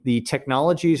The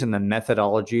technologies and the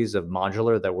methodologies of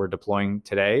modular that we're deploying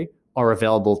today are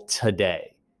available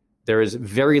today. There is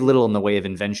very little in the way of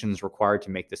inventions required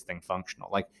to make this thing functional.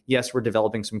 Like, yes, we're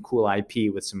developing some cool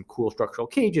IP with some cool structural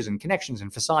cages and connections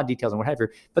and facade details and what have you,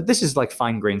 but this is like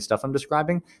fine-grained stuff I'm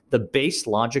describing. The base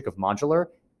logic of modular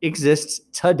exists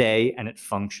today and it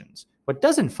functions. What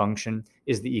doesn't function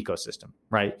is the ecosystem,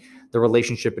 right? The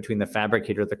relationship between the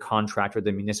fabricator, the contractor,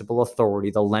 the municipal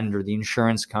authority, the lender, the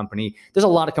insurance company. There's a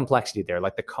lot of complexity there.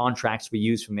 Like the contracts we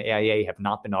use from the AIA have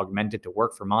not been augmented to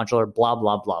work for modular, blah,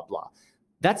 blah, blah, blah.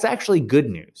 That's actually good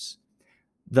news.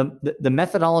 The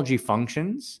methodology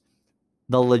functions,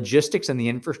 the logistics and the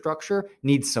infrastructure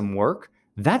needs some work.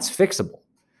 That's fixable.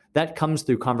 That comes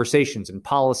through conversations and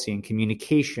policy and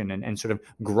communication and sort of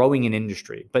growing an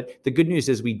industry. But the good news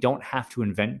is we don't have to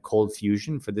invent cold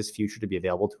fusion for this future to be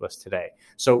available to us today.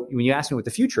 So when you ask me what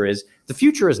the future is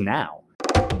now.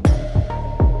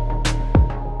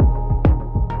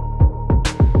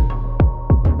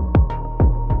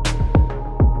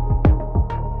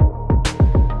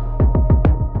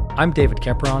 I'm David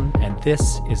Kepron, and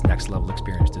this is Next Level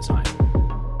Experience Design.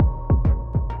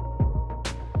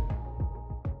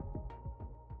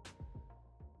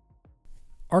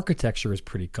 Architecture is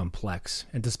pretty complex,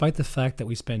 and despite the fact that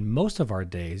we spend most of our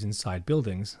days inside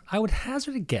buildings, I would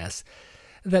hazard a guess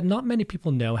that not many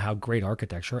people know how great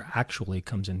architecture actually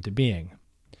comes into being.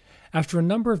 After a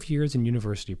number of years in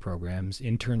university programs,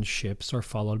 internships are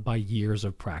followed by years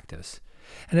of practice.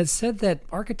 And it's said that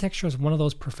architecture is one of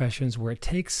those professions where it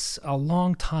takes a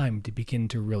long time to begin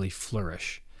to really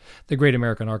flourish. The great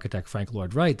American architect Frank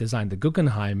Lloyd Wright designed the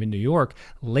Guggenheim in New York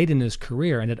late in his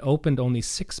career, and it opened only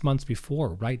 6 months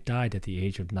before Wright died at the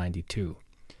age of 92.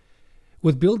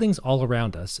 With buildings all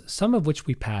around us, some of which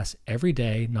we pass every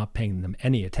day, not paying them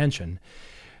any attention,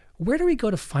 where do we go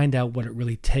to find out what it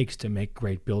really takes to make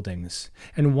great buildings,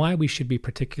 and why we should be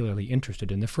particularly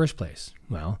interested in the first place?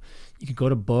 Well, you can go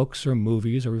to books or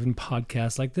movies or even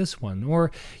podcasts like this one, or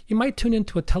you might tune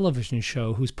into a television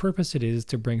show whose purpose it is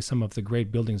to bring some of the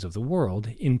great buildings of the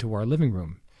world into our living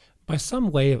room. By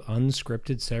some way of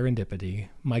unscripted serendipity,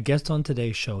 my guest on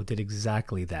today's show did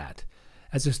exactly that.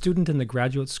 As a student in the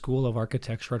Graduate School of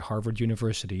Architecture at Harvard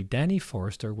University, Danny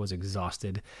Forrester was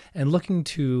exhausted and looking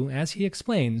to, as he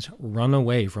explains, run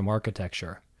away from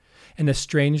architecture. In a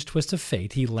strange twist of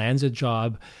fate, he lands a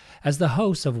job as the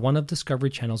host of one of Discovery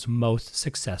Channel's most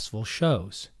successful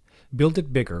shows. Build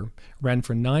It Bigger ran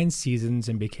for 9 seasons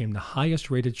and became the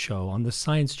highest-rated show on the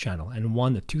Science Channel and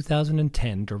won the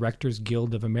 2010 Directors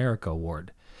Guild of America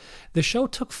Award. The show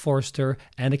took Forrester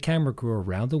and a camera crew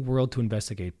around the world to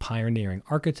investigate pioneering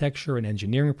architecture and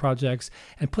engineering projects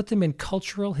and put them in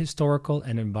cultural, historical,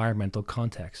 and environmental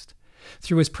context.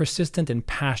 Through his persistent and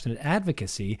passionate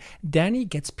advocacy, Danny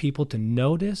gets people to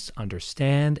notice,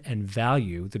 understand, and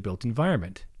value the built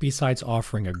environment. Besides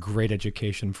offering a great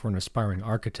education for an aspiring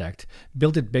architect,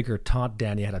 Build It Bigger taught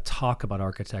Danny how to talk about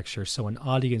architecture so an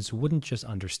audience wouldn't just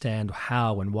understand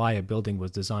how and why a building was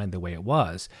designed the way it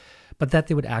was, but that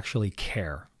they would actually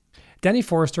care. Danny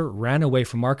Forrester ran away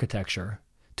from architecture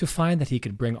to find that he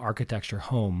could bring architecture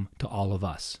home to all of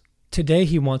us. Today,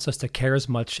 he wants us to care as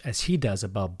much as he does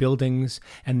about buildings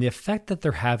and the effect that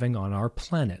they're having on our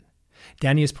planet.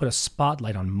 Danny has put a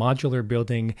spotlight on modular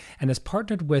building and has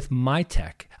partnered with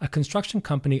MyTech, a construction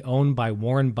company owned by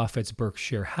Warren Buffett's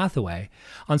Berkshire Hathaway,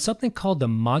 on something called the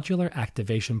Modular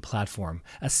Activation Platform,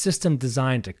 a system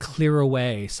designed to clear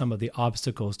away some of the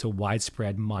obstacles to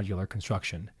widespread modular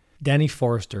construction. Danny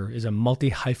Forrester is a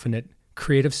multi-hyphenate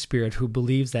creative spirit who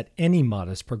believes that any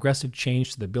modest progressive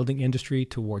change to the building industry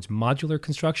towards modular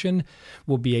construction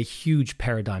will be a huge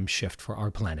paradigm shift for our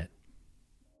planet.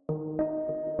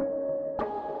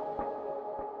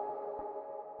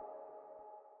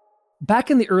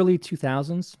 Back in the early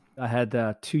 2000s, I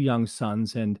had 2 young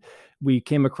sons, and we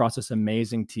came across this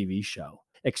amazing TV show,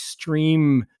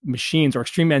 Extreme Machines or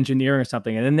Extreme Engineering or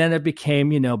something. And then it became,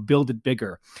 Build It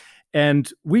Bigger.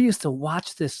 And we used to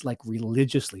watch this like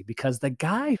religiously because the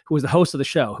guy who was the host of the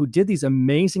show, who did these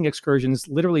amazing excursions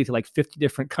literally to like 50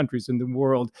 different countries in the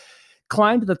world,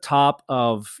 climbed to the top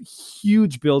of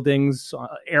huge buildings,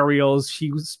 aerials.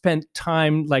 He spent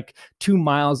time like 2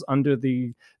 miles under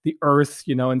the earth,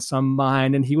 in some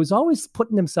mine. And he was always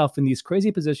putting himself in these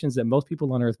crazy positions that most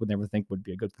people on earth would never think would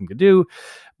be a good thing to do.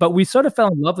 But we sort of fell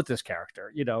in love with this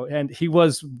character, and he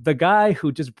was the guy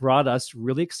who just brought us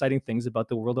really exciting things about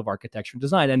the world of architecture and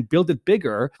design. And Build It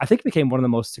Bigger, I think, became one of the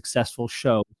most successful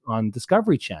shows on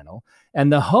Discovery Channel.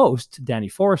 And the host, Danny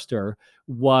Forrester,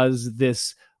 was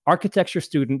this architecture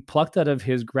student plucked out of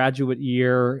his graduate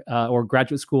year or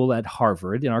graduate school at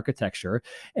Harvard in architecture,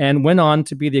 and went on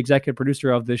to be the executive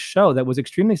producer of this show that was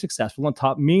extremely successful and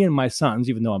taught me and my sons,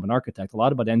 even though I'm an architect, a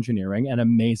lot about engineering and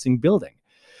amazing building.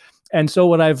 And so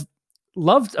what I've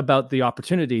loved about the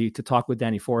opportunity to talk with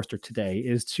Danny Forrester today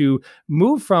is to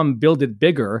move from build it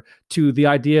bigger to the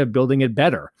idea of building it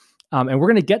better. And we're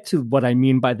going to get to what I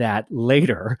mean by that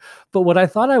later. But what I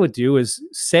thought I would do is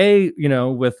say,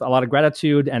 with a lot of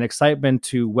gratitude and excitement,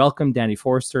 to welcome Danny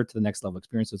Forrester to the Next Level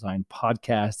Experience Design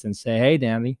podcast and say, hey,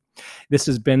 Danny, this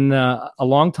has been a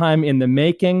long time in the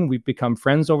making. We've become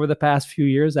friends over the past few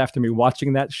years after me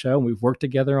watching that show. And we've worked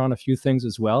together on a few things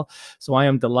as well. So I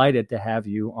am delighted to have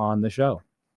you on the show.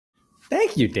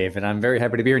 Thank you, David. I'm very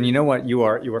happy to be here. And you know what? You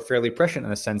are fairly prescient in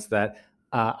the sense that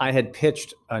I had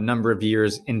pitched a number of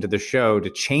years into the show to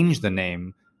change the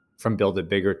name from Build It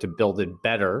Bigger to Build It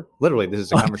Better. Literally, this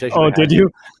is a conversation. Oh, did you?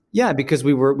 Yeah, because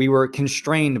we were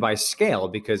constrained by scale,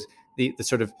 because the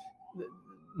sort of,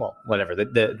 well, whatever,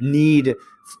 the need.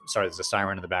 Sorry, there's a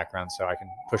siren in the background, so I can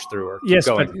push through or keep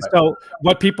going. So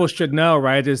what people should know,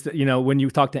 right, is that, when you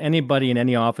talk to anybody in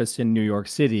any office in New York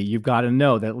City, you've got to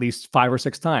know that at least 5 or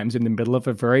 6 times in the middle of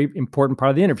a very important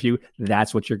part of the interview,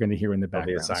 that's what you're going to hear in the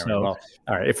background. So, well,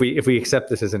 all right, if we accept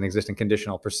this as an existing condition,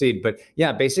 I'll proceed. But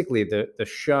yeah, basically the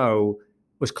show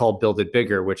was called Build It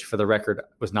Bigger, which, for the record,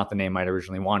 was not the name I'd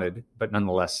originally wanted. But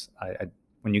nonetheless,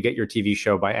 when you get your TV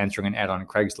show by answering an ad on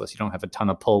Craigslist, you don't have a ton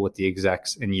of pull with the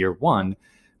execs in year one.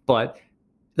 But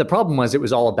the problem was it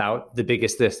was all about the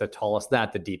biggest this, the tallest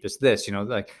that, the deepest this.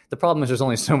 Like the problem is there's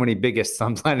only so many biggest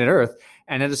on planet Earth.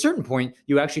 And at a certain point,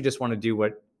 you actually just want to do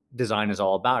what design is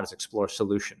all about, is explore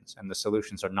solutions. And the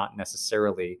solutions are not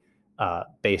necessarily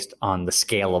based on the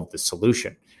scale of the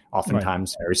solution.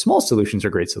 Oftentimes, Very small solutions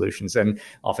are great solutions. And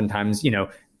oftentimes,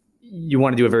 you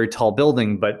want to do a very tall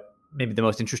building, but maybe the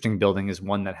most interesting building is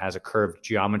one that has a curved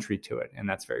geometry to it, and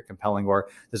that's very compelling. Or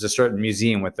there's a certain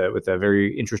museum with a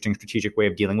very interesting strategic way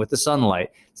of dealing with the sunlight.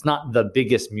 It's not the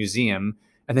biggest museum,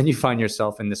 and then you find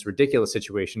yourself in this ridiculous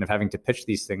situation of having to pitch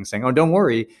these things, saying, "Oh, don't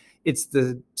worry, it's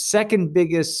the second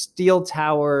biggest steel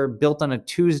tower built on a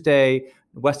Tuesday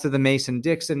west of the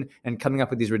Mason-Dixon," and coming up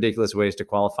with these ridiculous ways to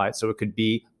qualify it so it could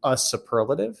be a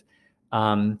superlative,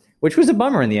 which was a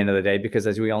bummer in the end of the day, because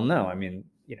as we all know,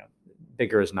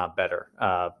 bigger is not better.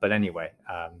 But anyway,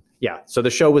 so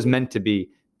the show was meant to be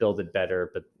Build It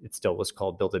Better, but it still was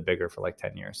called Build It Bigger for like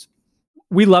 10 years.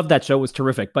 We loved that show. It was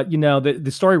terrific. But,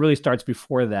 the story really starts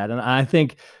before that. And I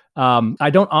think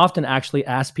I don't often actually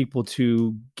ask people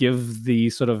to give the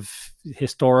sort of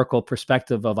historical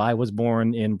perspective of I was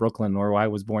born in Brooklyn or I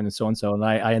was born in so-and-so, and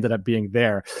I ended up being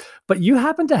there. But you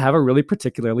happen to have a really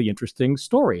particularly interesting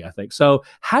story, I think. So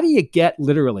how do you get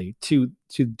literally to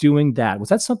doing that? Was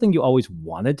that something you always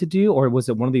wanted to do, or was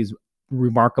it one of these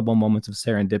remarkable moments of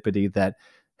serendipity that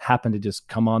happened to just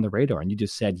come on the radar and you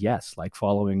just said yes, like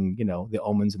following, the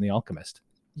omens and the alchemist?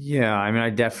 Yeah, I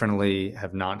definitely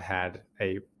have not had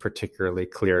a particularly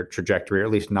clear trajectory, or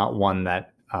at least not one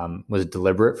that was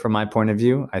deliberate from my point of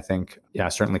view. I think,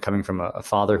 certainly coming from a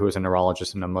father who was a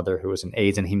neurologist and a mother who was an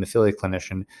AIDS and hemophilia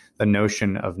clinician, the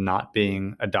notion of not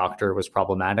being a doctor was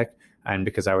problematic. And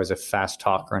because I was a fast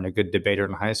talker and a good debater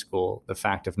in high school, the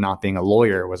fact of not being a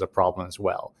lawyer was a problem as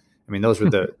well. Those were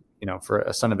the, for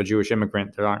a son of a Jewish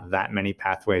immigrant, there aren't that many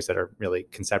pathways that are really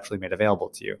conceptually made available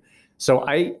to you. So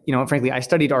frankly, I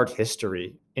studied art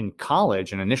history in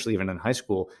college and initially even in high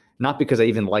school, not because I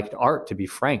even liked art, to be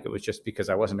frank. It was just because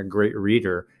I wasn't a great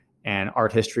reader. And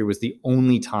art history was the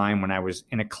only time when I was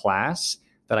in a class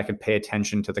that I could pay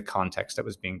attention to the context that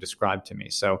was being described to me.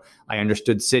 So I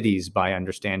understood cities by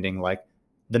understanding like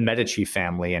the Medici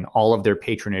family and all of their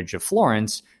patronage of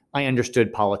Florence. I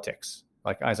understood politics.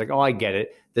 Like I was like, oh, I get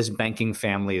it. This banking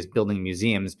family is building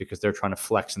museums because they're trying to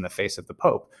flex in the face of the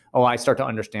Pope. Oh, I start to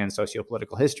understand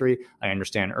sociopolitical history. I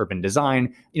understand urban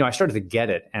design. I started to get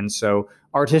it. And so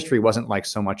art history wasn't like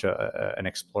so much an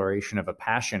exploration of a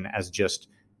passion as just,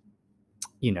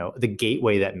 the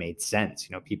gateway that made sense.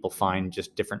 People find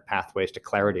just different pathways to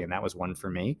clarity, and that was one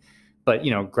for me. But,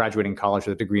 graduating college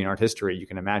with a degree in art history, you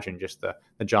can imagine just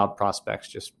the job prospects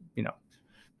just,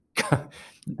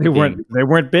 they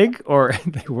weren't big, or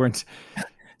they weren't.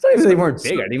 It's not even they weren't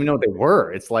big. I didn't even know what they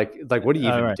were. It's like what do you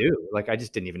even do? Like, I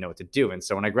just didn't even know what to do. And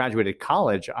so when I graduated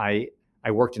college, I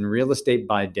worked in real estate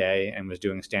by day and was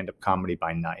doing stand-up comedy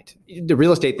by night. The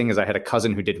real estate thing is I had a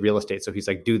cousin who did real estate. So he's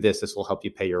like, do this. This will help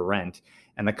you pay your rent.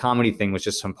 And the comedy thing was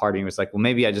just some partying. It was like, well,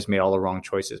 maybe I just made all the wrong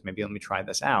choices. Maybe let me try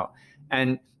this out.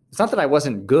 And it's not that I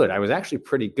wasn't good. I was actually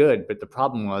pretty good. But the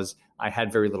problem was I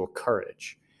had very little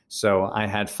courage. So I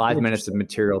had 5 minutes of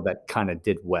material that kind of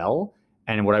did well.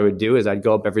 And what I would do is I'd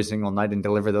go up every single night and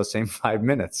deliver those same 5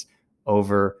 minutes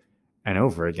over and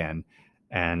over again.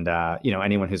 And,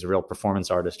 anyone who's a real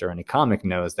performance artist or any comic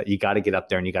knows that you got to get up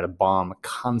there and you got to bomb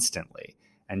constantly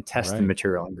and test the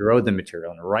material and grow the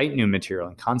material and write new material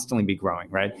and constantly be growing.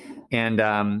 Right.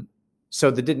 And so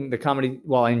the comedy,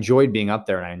 while I enjoyed being up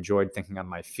there and I enjoyed thinking on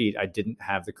my feet, I didn't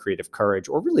have the creative courage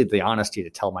or really the honesty to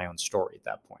tell my own story at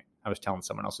that point. I was telling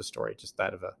someone else's story, just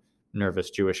that of a nervous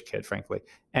Jewish kid, frankly.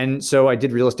 And so I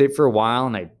did real estate for a while.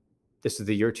 And this is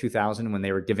the year 2000 when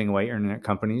they were giving away internet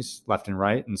companies left and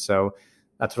right. And so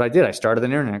that's what I did. I started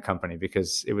an internet company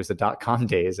because it was the .com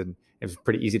days and it was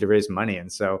pretty easy to raise money.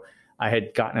 And so I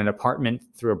had gotten an apartment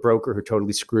through a broker who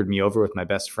totally screwed me over with my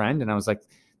best friend. And I was like,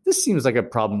 this seems like a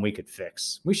problem we could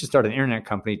fix. We should start an internet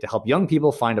company to help young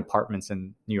people find apartments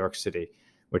in New York City,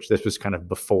 which this was kind of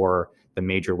before the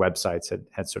major websites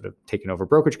had sort of taken over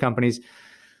brokerage companies.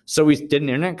 So we did an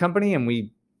internet company and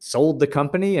we sold the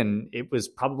company. And it was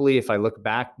probably, if I look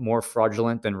back, more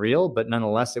fraudulent than real, but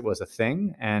nonetheless, it was a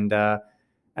thing. And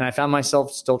I found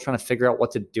myself still trying to figure out what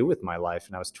to do with my life.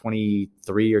 And I was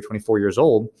 23 or 24 years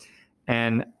old.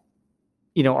 And,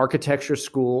 architecture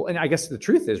school. And I guess the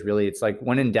truth is really, it's like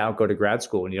when in doubt, go to grad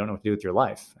school and you don't know what to do with your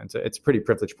life. And so it's a pretty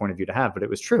privileged point of view to have, but it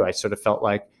was true. I sort of felt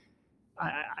like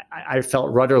I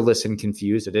felt rudderless and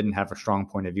confused. I didn't have a strong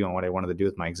point of view on what I wanted to do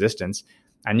with my existence.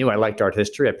 I knew I liked art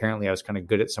history. Apparently I was kind of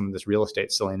good at some of this real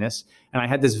estate silliness. And I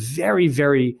had this very,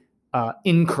 very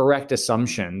incorrect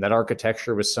assumption that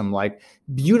architecture was some like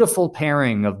beautiful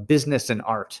pairing of business and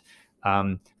art.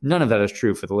 None of that is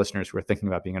true for the listeners who are thinking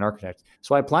about being an architect.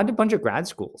 So I applied to a bunch of grad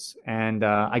schools and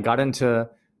I got into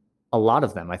a lot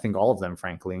of them. I think all of them,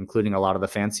 frankly, including a lot of the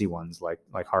fancy ones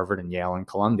like Harvard and Yale and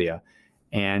Columbia.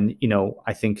 And,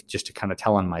 I think just to kind of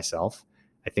tell on myself,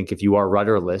 I think if you are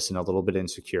rudderless and a little bit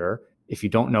insecure, if you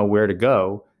don't know where to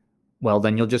go, well,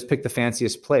 then you'll just pick the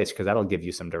fanciest place because that'll give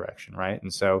you some direction, right?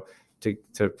 And so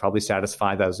to probably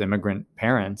satisfy those immigrant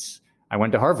parents, I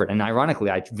went to Harvard. And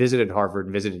ironically, I visited Harvard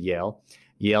and visited Yale.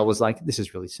 Yale was like, this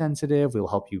is really sensitive. We'll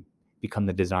help you become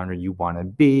the designer you want to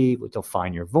be. We'll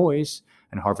define your voice.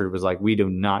 And Harvard was like, we do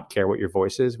not care what your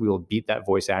voice is. We will beat that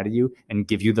voice out of you and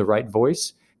give you the right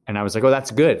voice. And I was like, oh,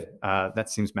 that's good. That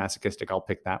seems masochistic. I'll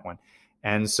pick that one.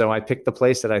 And so I picked the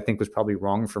place that I think was probably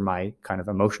wrong for my kind of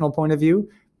emotional point of view,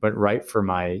 but right for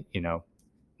my,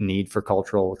 need for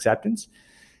cultural acceptance.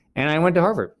 And I went to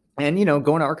Harvard. And,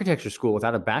 going to architecture school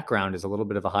without a background is a little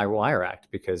bit of a high wire act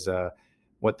because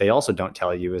what they also don't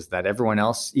tell you is that everyone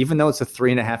else, even though it's a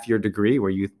 3.5-year degree where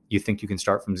you think you can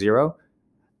start from zero,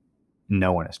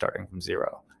 no one is starting from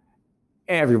zero.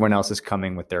 Everyone else is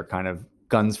coming with their kind of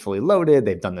guns fully loaded.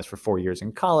 They've done this for 4 years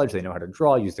in college. They know how to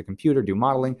draw, use the computer, do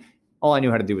modeling. All I knew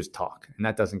how to do was talk. And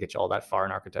that doesn't get you all that far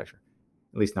in architecture,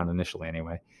 at least not initially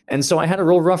anyway. And so I had a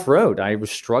real rough road. I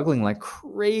was struggling like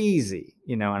crazy,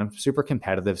 and I'm super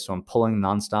competitive. So I'm pulling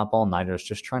nonstop all-nighters,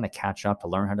 just trying to catch up, to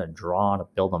learn how to draw, to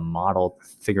build a model,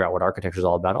 figure out what architecture is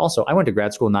all about. Also, I went to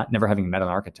grad school never having met an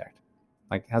architect.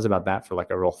 Like, how's about that for like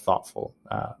a real thoughtful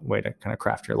way to kind of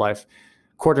craft your life?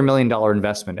 $250,000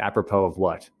 investment, apropos of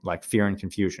what? Like fear and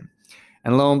confusion.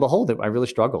 And lo and behold, I really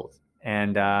struggled.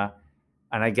 And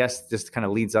I guess this kind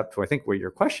of leads up to, I think, where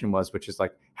your question was, which is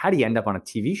like, how do you end up on a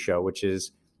TV show? Which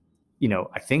is,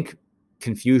 I think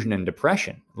confusion and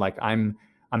depression. Like I'm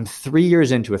 3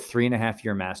 years into a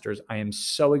 3.5-year master's. I am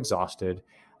so exhausted.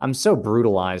 I'm so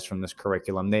brutalized from this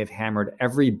curriculum. They've hammered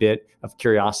every bit of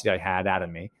curiosity I had out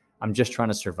of me. I'm just trying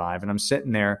to survive. And I'm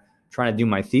sitting there trying to do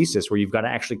my thesis where you've got to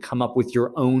actually come up with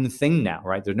your own thing now,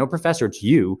 right? There's no professor. It's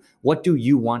you. What do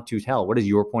you want to tell? What is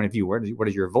your point of view? What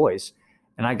is your voice?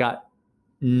 And I got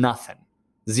nothing,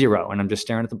 zero. And I'm just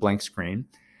staring at the blank screen.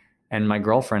 And my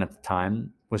girlfriend at the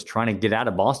time was trying to get out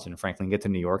of Boston, frankly, and get to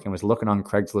New York, and was looking on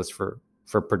Craigslist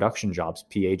for production jobs,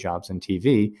 PA jobs in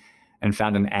TV, and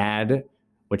found an ad,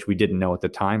 which we didn't know at the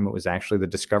time. It was actually the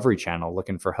Discovery Channel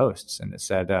looking for hosts. And it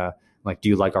said, do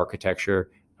you like architecture?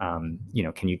 Can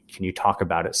you talk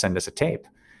about it? Send us a tape.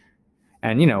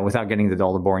 And, without getting into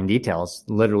all the boring details,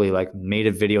 literally like made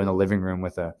a video in the living room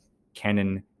with a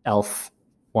Canon ELPH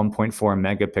 1.4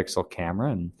 megapixel camera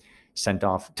and sent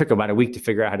off. Took about a week to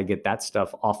figure out how to get that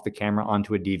stuff off the camera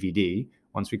onto a DVD.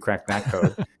 Once we cracked that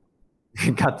code,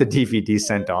 got the DVD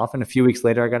sent off. And a few weeks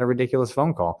later, I got a ridiculous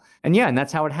phone call. And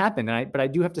that's how it happened. But I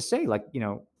do have to say,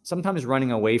 sometimes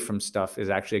running away from stuff is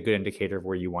actually a good indicator of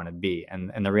where you want to be.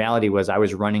 And the reality was I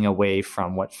was running away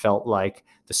from what felt like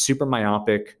the super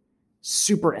myopic,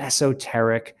 super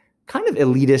esoteric, kind of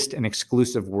elitist and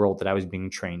exclusive world that I was being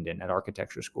trained in at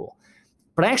architecture school.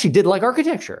 But I actually did like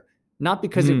architecture, not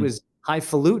because it was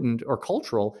highfalutin or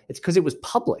cultural. It's because it was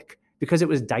public. because it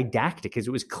was didactic, because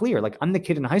it was clear. Like, I'm the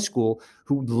kid in high school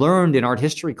who learned in art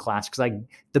history class because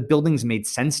the buildings made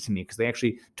sense to me because they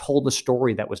actually told a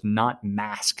story that was not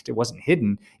masked. It wasn't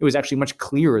hidden. It was actually much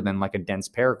clearer than like a dense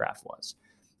paragraph was.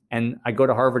 And I go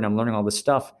to Harvard and I'm learning all this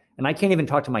stuff. And I can't even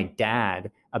talk to my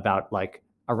dad about like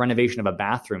a renovation of a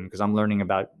bathroom because I'm learning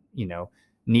about,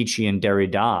 Nietzsche and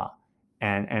Derrida.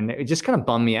 And it just kind of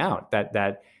bummed me out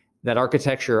that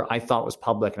architecture I thought was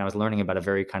public, and I was learning about a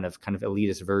very kind of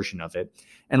elitist version of it.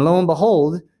 And lo and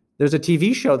behold, there's a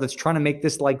TV show that's trying to make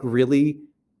this like really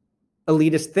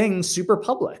elitist thing super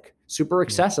public, super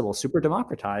accessible, super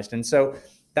democratized. And so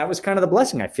that was kind of the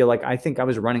blessing. I think I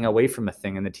was running away from a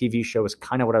thing, and the TV show was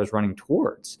kind of what I was running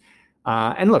towards.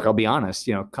 And look, I'll be honest,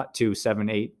 cut to 7,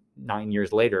 8, 9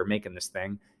 years later, making this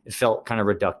thing, it felt kind of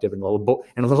reductive and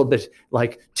a little bit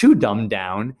like too dumbed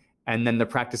down. And then the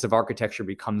practice of architecture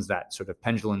becomes that sort of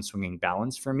pendulum swinging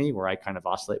balance for me, where I kind of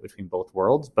oscillate between both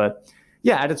worlds. But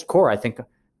yeah, at its core, I think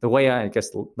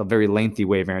the very lengthy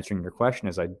way of answering your question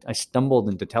is I stumbled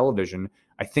into television,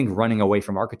 I think running away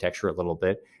from architecture a little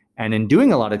bit. And in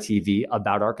doing a lot of TV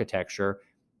about architecture,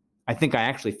 I think I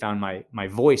actually found my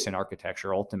voice in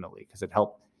architecture ultimately, because it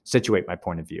helped situate my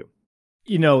point of view.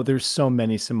 There's so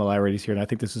many similarities here. And I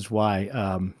think this is why,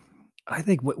 I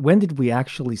think when did we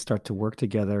actually start to work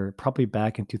together? Probably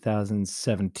back in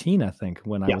 2017, I think,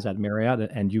 when I was at Marriott,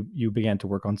 and you began to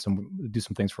work on do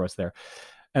some things for us there.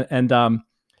 And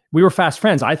we were fast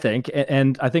friends, I think.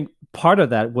 And I think part of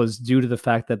that was due to the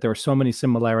fact that there were so many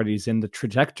similarities in the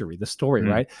trajectory, the story,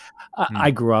 right?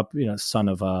 I grew up, son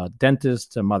of a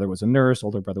dentist, a mother was a nurse,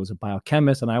 older brother was a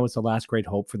biochemist, and I was the last great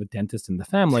hope for the dentist in the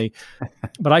family.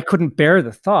 But I couldn't bear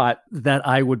the thought that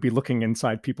I would be looking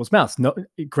inside people's mouths. No,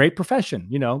 great profession,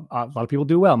 a lot of people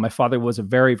do well. My father was a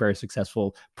very, very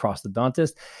successful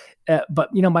prosthodontist.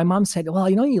 But, my mom said, well,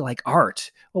 you like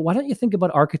art. Well, why don't you think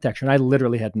about architecture? And I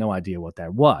literally had no idea what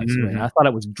that was. Mm-hmm. I thought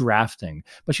it was drafting.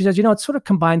 But she says, it sort of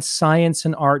combines science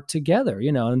and art together,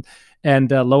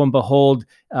 and lo and behold,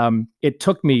 it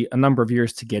took me a number of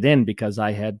years to get in because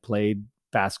I had played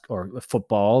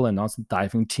football and also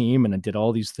diving team, and I did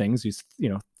all these things, these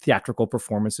theatrical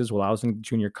performances while I was in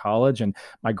junior college, and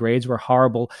my grades were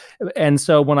horrible. And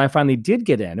so when I finally did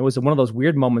get in, it was one of those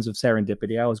weird moments of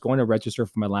serendipity. I was going to register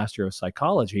for my last year of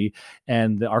psychology,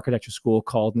 and the architecture school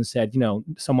called and said,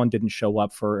 someone didn't show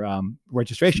up for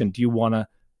registration. Do you want to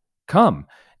come?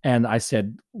 And I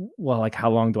said, well, like, how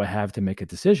long do I have to make a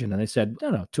decision? And they said,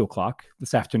 no, 2:00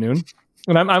 this afternoon.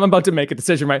 And I'm about to make a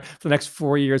decision, right, for the next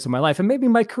 4 years of my life and maybe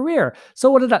my career. So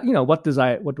what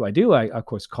do I do? I, of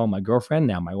course, call my girlfriend,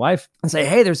 now my wife, and say,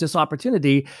 hey, there's this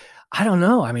opportunity. I don't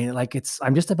know. I mean, like,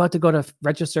 I'm just about to go to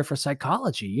register for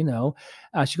psychology,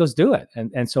 She goes, do it.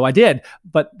 And so I did.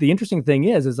 But the interesting thing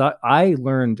is I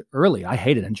learned early, I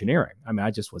hated engineering. I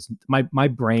mean, my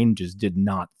brain just did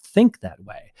not think that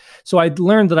way. So I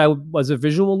learned that I was a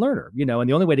visual learner, and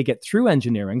the only way to get through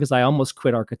engineering, because I almost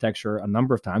quit architecture a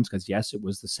number of times, because yes, it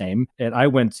was the same. And I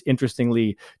went,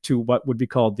 interestingly, to what would be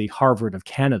called the Harvard of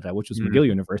Canada, which was McGill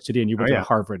University, and you went to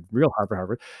Harvard, real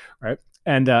Harvard, right?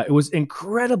 And it was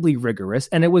incredibly rigorous,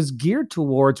 and it was geared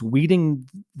towards weeding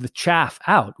the chaff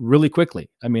out really quickly.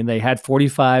 I mean, they had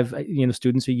 45,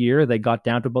 students a year. They got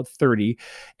down to about 30,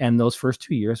 and those first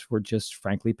 2 years were just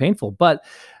frankly painful. But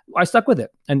I stuck with it,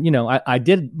 and I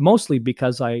did mostly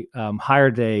because I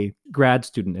hired an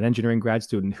engineering grad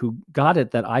student, who got it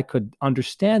that I could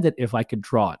understand it if I could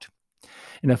draw it.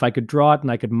 And if I could draw it and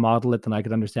I could model it, then I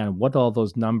could understand what all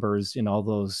those numbers and all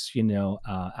those,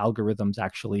 algorithms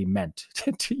actually meant.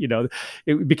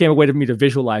 It became a way for me to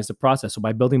visualize the process. So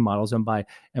by building models and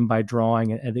by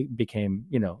drawing, and it became,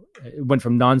 it went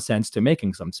from nonsense to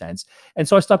making some sense. And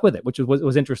so I stuck with it, which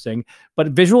was interesting. But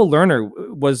visual learner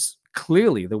was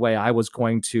clearly the way I was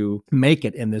going to make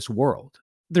it in this world.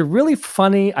 The really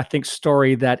funny, I think,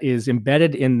 story that is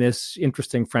embedded in this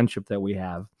interesting friendship that we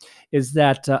have is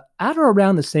that at or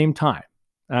around the same time,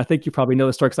 and I think you probably know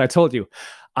the story because I told you,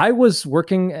 I was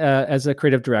working as a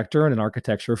creative director in an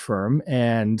architecture firm,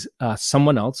 and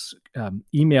someone else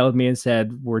emailed me and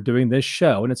said, we're doing this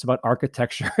show, and it's about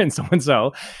architecture and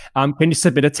so-and-so. Can you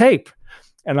submit a tape?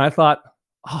 And I thought,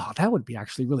 oh, that would be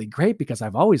actually really great, because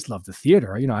I've always loved the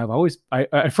theater.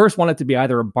 I first wanted to be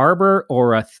either a barber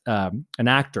or an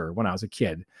actor when I was a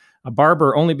kid. A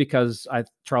barber only because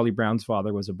Charlie Brown's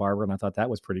father was a barber, and I thought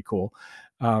that was pretty cool.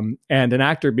 And an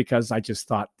actor because I just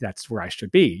thought that's where I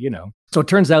should be, So it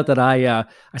turns out that I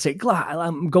say,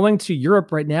 I'm going to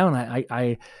Europe right now,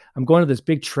 and I'm going to this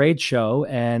big trade show,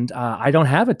 and I don't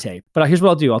have a tape. But here's what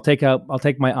I'll do: I'll take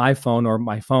my iPhone or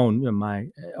my phone,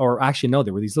 or actually no,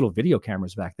 there were these little video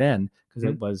cameras back then, because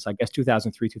it was, I guess,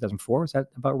 2003, 2004. Is that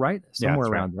about right? Somewhere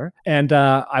around there. And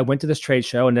I went to this trade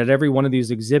show, and at every one of these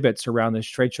exhibits around this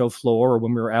trade show floor, or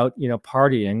when we were out,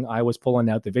 partying, I was pulling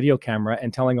out the video camera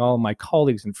and telling all of my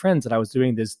colleagues and friends that I was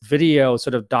doing this video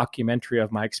sort of documentary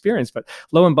of my experience. But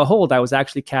lo and behold, I was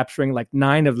actually capturing like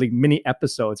 9 of the mini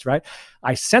episodes, right?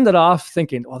 I send it off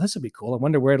thinking, oh, this would be cool. I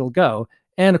wonder where it'll go.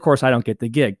 And of course, I don't get the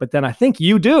gig, but then I think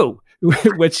you do,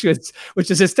 which is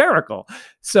hysterical.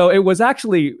 So it was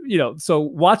actually, so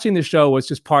watching the show was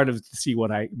just part of to see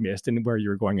what I missed and where you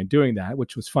were going and doing that,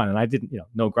 which was fun. And I didn't,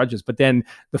 no grudges. But then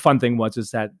the fun thing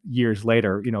is that years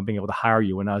later, being able to hire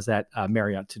you when I was at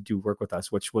Marriott to do work with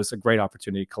us, which was a great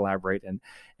opportunity to collaborate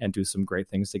and do some great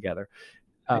things together.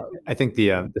 I think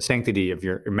the sanctity of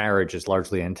your marriage is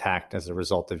largely intact as a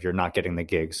result of your not getting the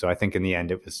gig. So I think in the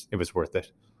end, it was worth it.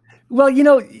 Well,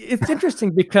 it's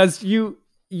interesting because you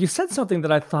said something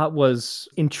that I thought was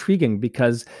intriguing,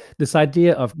 because this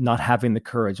idea of not having the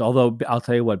courage, although I'll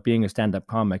tell you what, being a stand-up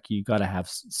comic, you got to have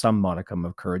some modicum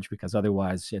of courage, because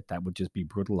otherwise that would just be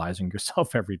brutalizing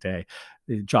yourself every day,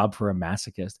 the job for a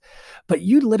masochist. But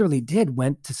you literally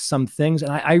went to some things.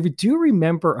 And I do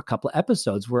remember a couple of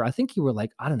episodes where I think you were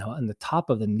like, I don't know, on the top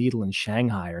of the Needle in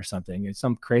Shanghai or something, in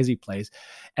some crazy place.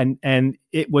 And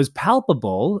it was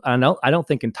palpable, I don't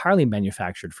think entirely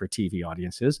manufactured for TV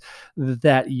audiences,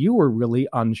 that you were really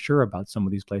unsure about some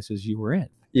of these places you were in.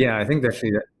 Yeah, I think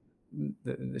actually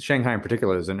the Shanghai in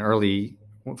particular is an early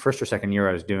first or second year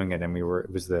I was doing it, and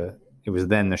it was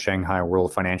then the Shanghai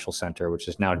World Financial Center, which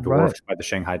is now dwarfed by the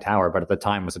Shanghai Tower, but at the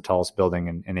time was the tallest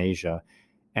building in Asia.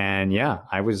 And yeah,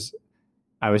 I was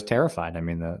terrified. I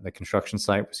mean, the construction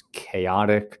site was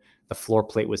chaotic. The floor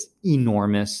plate was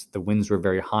enormous. The winds were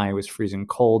very high. It was freezing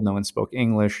cold. No one spoke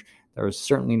English. There was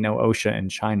certainly no OSHA in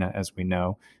China, as we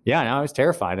know. Yeah, I was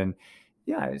terrified. And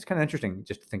yeah, it's kind of interesting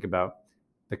just to think about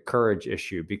the courage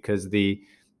issue, because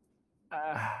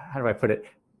how do I put it?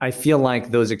 I feel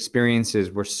like those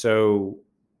experiences were so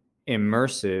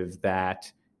immersive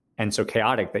and so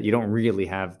chaotic that you don't really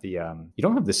have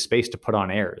the space to put on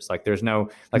airs. Like there's no,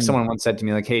 like someone once said to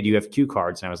me, like, hey, do you have cue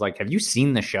cards? And I was like, have you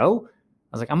seen the show?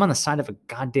 I was like, I'm on the side of a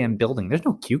goddamn building. There's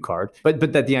no cue card.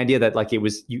 But that the idea that like it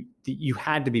was, you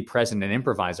had to be present and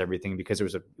improvise everything, because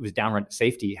it was downright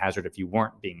safety hazard if you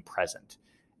weren't being present.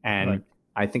 And right.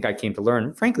 I think I came to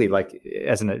learn, frankly, like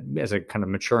as a kind of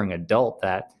maturing adult,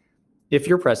 that if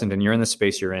you're present and you're in the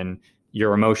space you're in,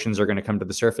 your emotions are going to come to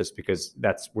the surface, because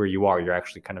that's where you are. You're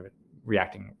actually kind of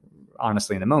reacting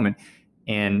honestly in the moment.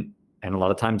 And a lot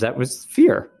of times that was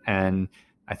fear. And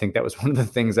I think that was one of the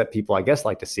things that people, I guess,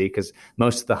 like to see, because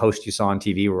most of the hosts you saw on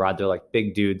TV were either like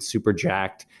big dudes, super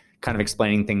jacked, kind of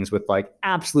explaining things with like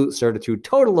absolute certitude,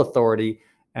 total authority.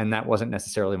 And that wasn't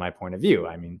necessarily my point of view.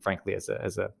 I mean, frankly, as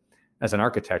an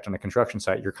architect on a construction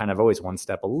site, you're kind of always one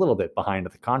step a little bit behind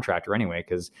the contractor anyway,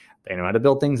 because they know how to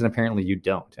build things and apparently you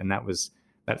don't. And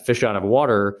that fish out of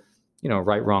water,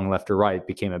 right, wrong, left, or right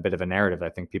became a bit of a narrative I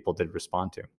think people did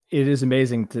respond to. It is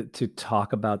amazing to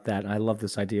talk about that. I love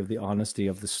this idea of the honesty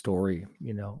of the story,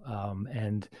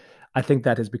 and I think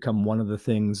that has become one of the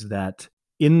things that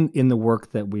in the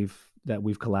work that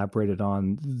we've collaborated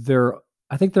on,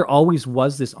 I think there always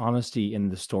was this honesty in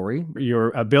the story,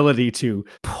 your ability to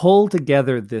pull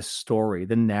together this story,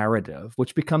 the narrative,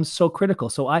 which becomes so critical.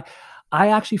 So I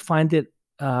actually find it,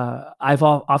 I've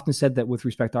often said that with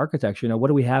respect to architecture, what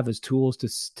do we have as tools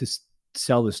to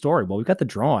sell the story? Well, we've got the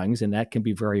drawings, and that can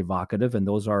be very evocative, and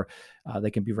those are they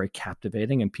can be very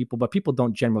captivating, and people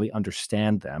don't generally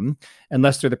understand them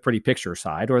unless they're the pretty picture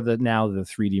side, or the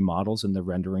 3D models and the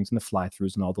renderings and the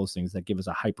fly-throughs and all those things that give us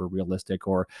a hyper realistic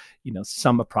or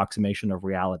some approximation of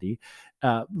reality.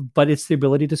 But it's the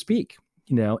ability to speak,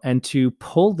 and to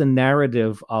pull the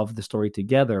narrative of the story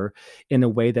together in a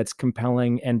way that's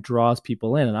compelling and draws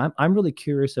people in. And I'm really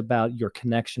curious about your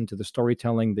connection to the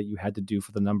storytelling that you had to do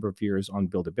for the number of years on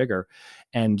Build It Bigger,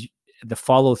 and the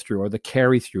follow through or the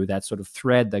carry through, that sort of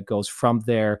thread that goes from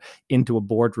there into a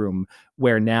boardroom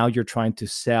where now you're trying to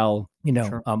sell,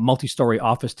 Sure. Multi-story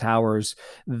office towers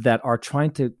that are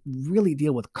trying to really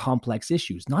deal with complex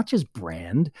issues, not just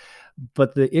brand,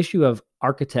 but the issue of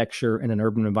architecture in an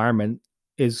urban environment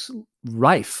is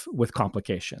rife with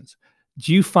complications.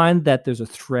 Do you find that there's a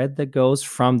thread that goes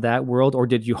from that world, or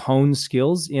did you hone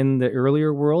skills in the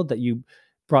earlier world that you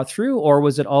brought through, or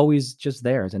was it always just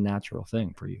there as a natural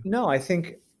thing for you? No, I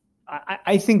think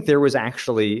I think there was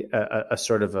actually a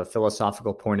sort of a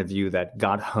philosophical point of view that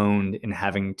got honed in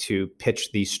having to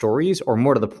pitch these stories, or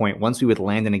more to the point, once we would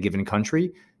land in a given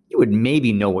country, you would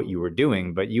maybe know what you were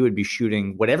doing, but you would be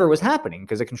shooting whatever was happening,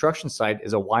 because a construction site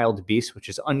is a wild beast, which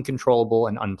is uncontrollable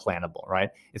and unplannable, right?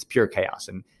 It's pure chaos.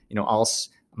 And,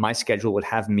 my schedule would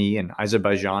have me in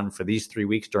Azerbaijan for these 3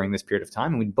 weeks during this period of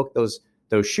time, and we'd book those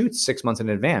shoots 6 months in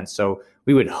advance. So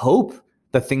we would hope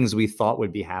the things we thought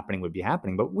would be happening,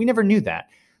 but we never knew that.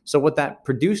 So what that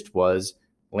produced was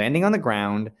landing on the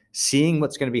ground, seeing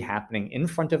what's going to be happening in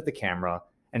front of the camera,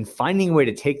 and finding a way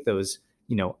to take those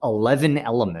 11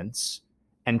 elements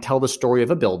and tell the story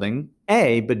of a building,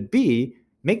 A, but B,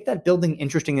 make that building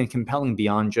interesting and compelling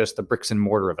beyond just the bricks and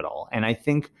mortar of it all. And I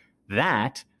think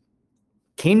that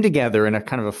came together in a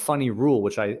kind of a funny rule,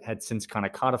 which I had since kind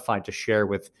of codified to share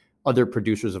with other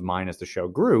producers of mine as the show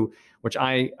grew, which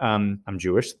I'm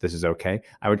Jewish, this is okay.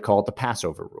 I would call it the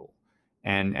Passover rule.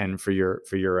 And for your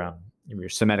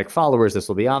Semitic followers, this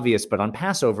will be obvious, but on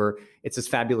Passover, it's this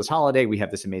fabulous holiday. We have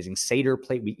this amazing Seder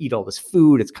plate. We eat all this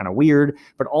food. It's kind of weird,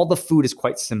 but all the food is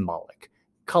quite symbolic.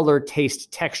 Color,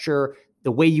 taste, texture,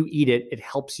 the way you eat it, it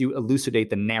helps you elucidate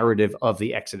the narrative of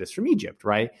the Exodus from Egypt,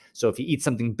 right? So if you eat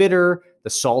something bitter, the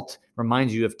salt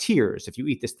reminds you of tears. If you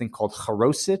eat this thing called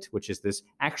charoset, which is this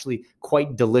actually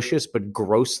quite delicious but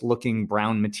gross looking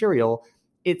brown material,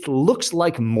 it looks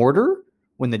like mortar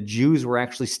when the Jews were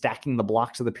actually stacking the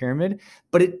blocks of the pyramid,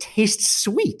 but it tastes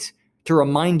sweet to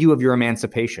remind you of your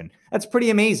emancipation. That's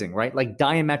pretty amazing, right? Like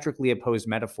diametrically opposed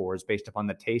metaphors based upon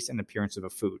the taste and appearance of a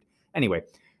food. Anyway,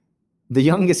 the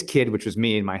youngest kid, which was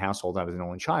me in my household, I was an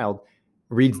only child,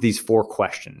 reads these 4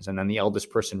 questions. And then the eldest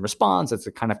person responds. It's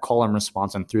a kind of call and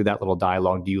response. And through that little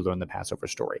dialogue, do you learn the Passover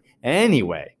story?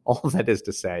 Anyway, all of that is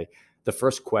to say, the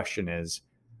first question is,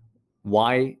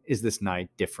 why is this night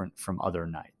different from other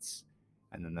nights?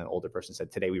 And then the older person said,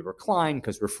 today we recline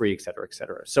because we're free, et cetera, et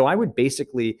cetera. So I would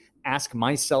basically ask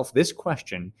myself this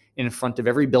question in front of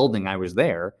every building I was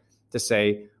there to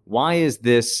say, why is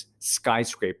this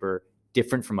skyscraper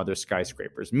different from other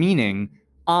skyscrapers? Meaning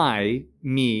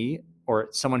me, or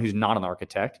someone who's not an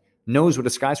architect, knows what a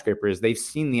skyscraper is. They've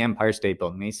seen the Empire State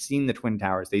Building. They've seen the Twin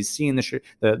Towers. They've seen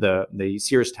the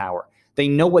Sears Tower. They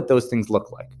know what those things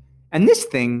look like. And this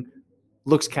thing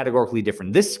looks categorically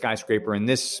different. This skyscraper in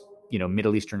this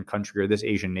Middle Eastern country or this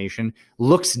Asian nation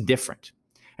looks different.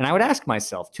 And I would ask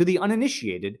myself, to the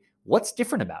uninitiated, what's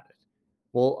different about it?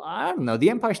 Well, I don't know. The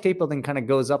Empire State Building kind of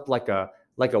goes up like a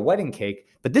wedding cake,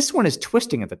 but this one is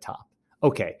twisting at the top.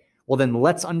 Okay, well then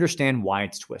let's understand why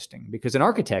it's twisting. Because in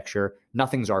architecture,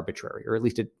 nothing's arbitrary, or at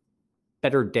least it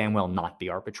better damn well not be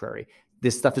arbitrary.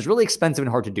 This stuff is really expensive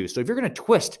and hard to do. So if you're going to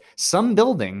twist some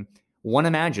building, one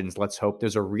imagines, let's hope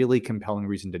there's a really compelling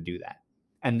reason to do that.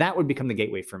 And that would become the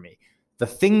gateway for me. The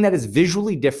thing that is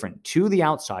visually different to the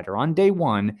outsider on day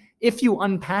one, if you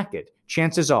unpack it,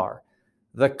 chances are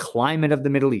the climate of the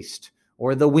Middle East,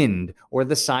 or the wind, or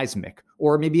the seismic,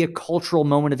 or maybe a cultural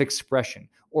moment of expression,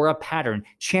 or a pattern.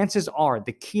 Chances are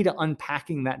the key to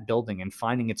unpacking that building and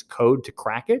finding its code to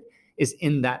crack it is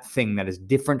in that thing that is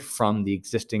different from the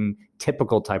existing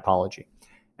typical typology.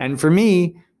 And for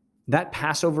me, that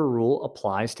Passover rule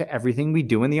applies to everything we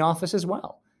do in the office as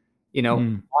well.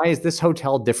 Why is this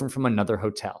hotel different from another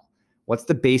hotel? What's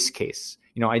the base case?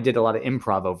 I did a lot of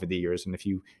improv over the years. And if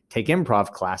you take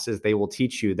improv classes, they will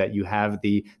teach you that you have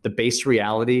the base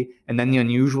reality and then the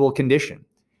unusual condition.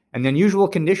 And the unusual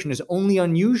condition is only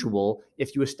unusual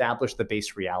if you establish the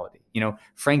base reality.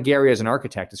 Frank Gehry, as an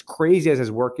architect, as crazy as his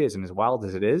work is and as wild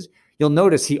as it is, you'll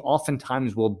notice he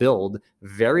oftentimes will build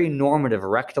very normative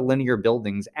rectilinear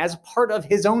buildings as part of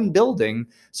his own building.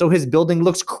 So his building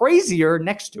looks crazier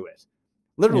next to it.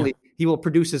 Literally, he will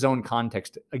produce his own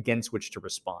context against which to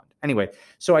respond. Anyway,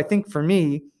 so I think for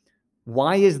me,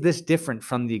 why is this different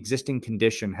from the existing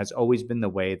condition has always been the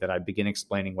way that I begin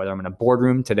explaining, whether I'm in a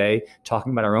boardroom today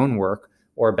talking about our own work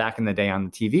or back in the day on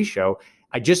the TV show.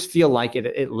 I just feel like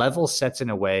it level sets in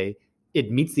a way,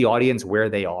 it meets the audience where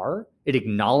they are. It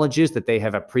acknowledges that they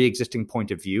have a pre-existing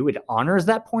point of view. It honors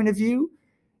that point of view.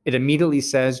 It immediately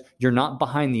says, you're not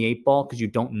behind the 8 ball because you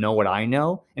don't know what I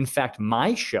know. In fact,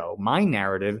 my show, my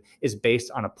narrative is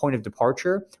based on a point of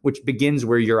departure, which begins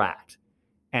where you're at.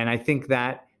 And I think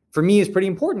that for me is pretty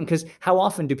important, because how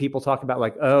often do people talk about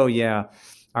like, oh yeah,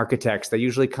 architects, they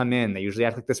usually come in, they usually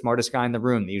act like the smartest guy in the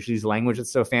room. They usually use language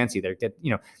that's so fancy. They get,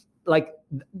 like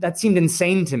that seemed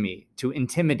insane to me, to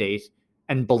intimidate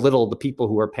and belittle the people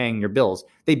who are paying your bills.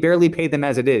 They barely pay them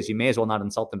as it is. You may as well not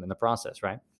insult them in the process,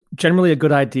 right? Generally a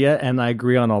good idea, and I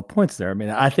agree on all points there. I mean,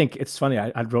 I think it's funny.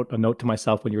 I wrote a note to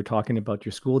myself when you were talking about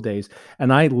your school days,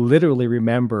 and I literally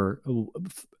remember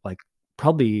like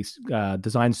probably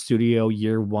design studio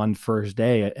year one first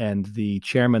day, and the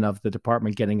chairman of the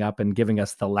department getting up and giving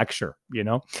us the lecture.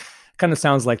 Kind of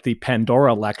sounds like the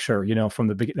Pandora lecture, from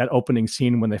that opening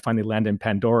scene when they finally land in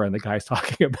Pandora and the guy's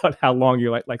talking about how long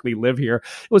you likely live here.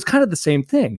 It was kind of the same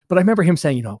thing. But I remember him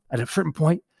saying, at a certain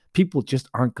point, people just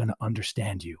aren't going to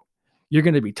understand you. You're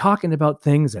going to be talking about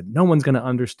things that no one's going to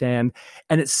understand.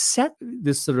 And it set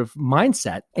this sort of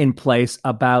mindset in place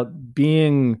about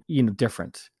being,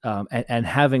 different and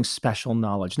having special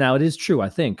knowledge. Now, it is true, I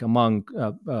think, among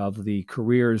of the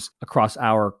careers across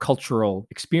our cultural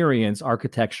experience,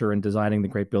 architecture and designing the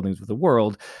great buildings of the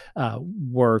world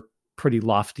were pretty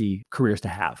lofty careers to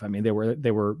have. I mean, they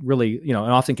were really, in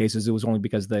often cases, it was only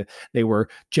because they were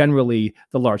generally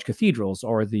the large cathedrals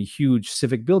or the huge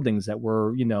civic buildings that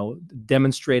were,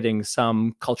 demonstrating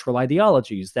some cultural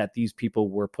ideologies that these people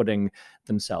were putting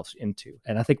themselves into.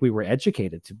 And I think we were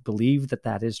educated to believe that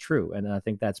that is true. And I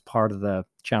think that's part of the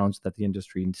challenge that the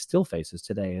industry still faces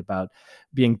today about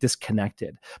being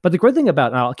disconnected. But the great thing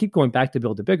about, and I'll keep going back to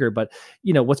Build It Bigger, but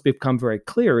what's become very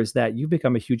clear is that you've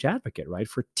become a huge advocate, right,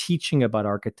 for teaching about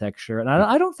architecture. And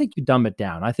I don't think you dumb it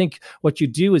down. I think what you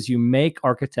do is you make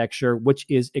architecture, which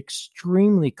is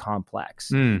extremely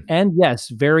complex and yes,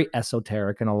 very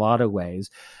esoteric in a lot of ways,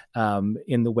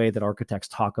 in the way that architects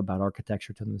talk about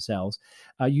architecture to themselves.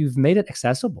 You've made it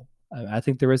accessible. I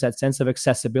think there is that sense of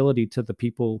accessibility to the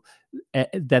people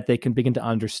that they can begin to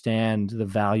understand the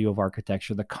value of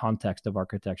architecture, the context of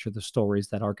architecture, the stories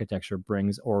that architecture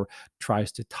brings or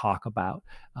tries to talk about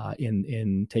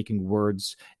in taking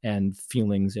words and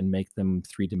feelings and make them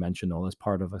three-dimensional as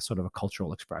part of a sort of a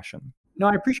cultural expression. No,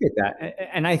 I appreciate that.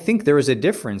 And I think there is a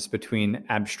difference between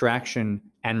abstraction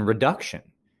and reduction.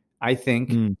 I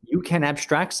think you can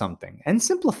abstract something and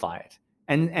simplify it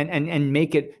and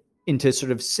make it into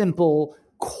sort of simple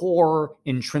core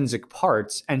intrinsic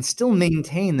parts and still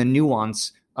maintain the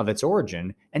nuance of its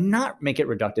origin and not make it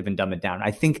reductive and dumb it down. I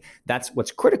think that's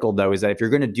what's critical, though, is that if you're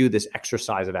going to do this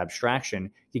exercise of abstraction,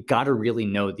 you got to really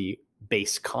know the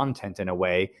base content in a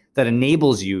way that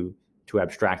enables you to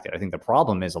abstract it. I think the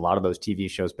problem is a lot of those TV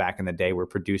shows back in the day were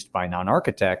produced by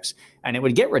non-architects, and it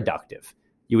would get reductive.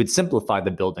 You would simplify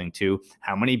the building to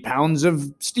how many pounds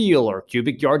of steel or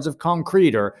cubic yards of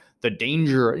concrete or the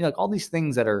danger, all these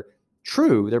things that are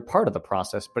true. They're part of the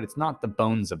process, but it's not the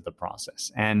bones of the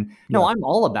process. And no, I'm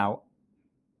all about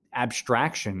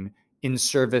abstraction in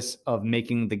service of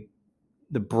making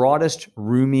the broadest,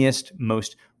 roomiest,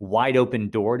 most wide open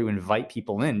door to invite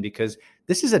people in, because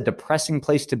this is a depressing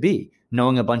place to be,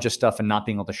 knowing a bunch of stuff and not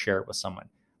being able to share it with someone.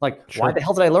 Why the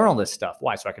hell did I learn all this stuff?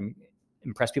 Why? So I can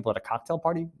impress people at a cocktail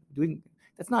party?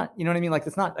 That's not, you know what I mean?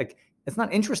 It's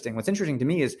not interesting. What's interesting to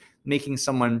me is making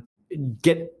someone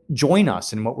join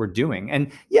us in what we're doing.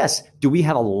 And yes, do we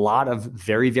have a lot of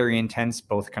very, very intense,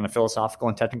 both kind of philosophical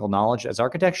and technical knowledge as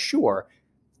architects? Sure.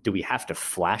 Do we have to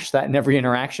flash that in every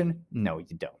interaction? No,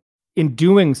 you don't. In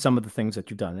doing some of the things that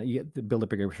you've done, the Build It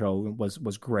Bigger show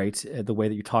was great. The way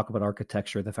that you talk about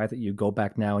architecture, the fact that you go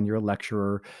back now and you're a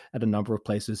lecturer at a number of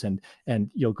places,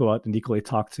 and you'll go out and equally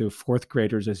talk to fourth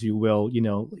graders as you will,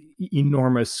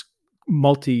 enormous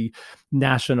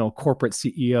multinational corporate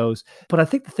CEOs. But I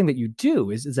think the thing that you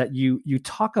do is that you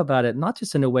talk about it not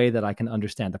just in a way that I can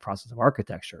understand the process of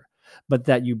architecture, but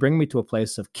that you bring me to a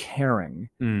place of caring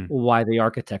why the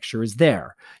architecture is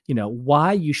there,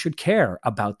 why you should care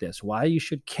about this, why you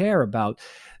should care about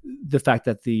the fact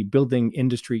that the building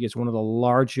industry is one of the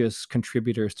largest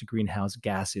contributors to greenhouse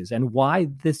gases, and why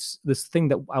this thing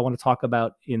that I want to talk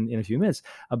about in a few minutes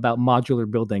about modular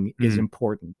building is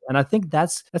important. And I think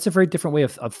that's a very different way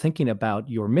of thinking about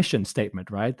your mission statement,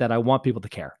 right? That I want people to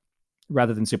care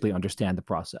rather than simply understand the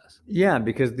process. Yeah,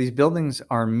 because these buildings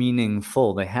are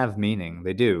meaningful. They have meaning.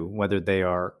 They do, whether they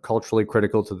are culturally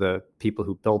critical to the people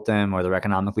who built them, or they're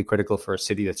economically critical for a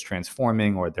city that's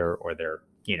transforming, or they're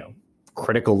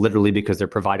critical literally because they're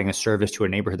providing a service to a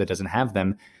neighborhood that doesn't have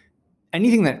them.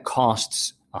 Anything that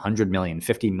costs $100 million,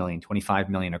 $50 million, $25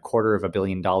 million, $250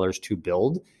 million to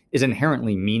build is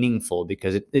inherently meaningful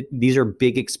because these are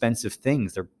big, expensive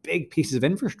things. They're big pieces of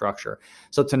infrastructure.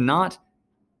 So to not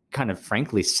kind of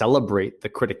frankly celebrate the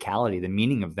criticality, the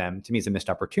meaning of them, to me is a missed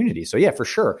opportunity. So yeah, for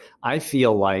sure. I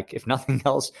feel like if nothing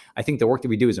else, I think the work that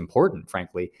we do is important,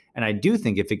 frankly. And I do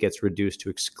think if it gets reduced to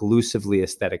exclusively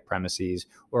aesthetic premises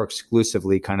or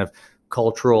exclusively kind of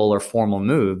cultural or formal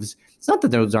moves, it's not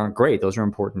that those aren't great. Those are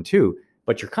important too,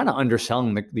 but you're kind of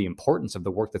underselling the importance of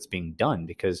the work that's being done,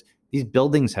 because these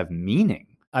buildings have meaning.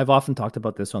 I've often talked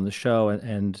about this on the show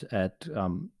and at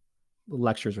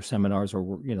lectures or seminars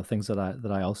or things that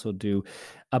I also do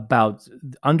about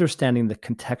understanding the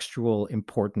contextual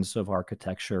importance of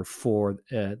architecture for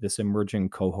this emerging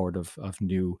cohort of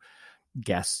new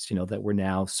guests, that we're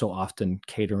now so often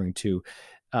catering to.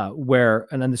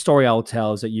 And then the story I'll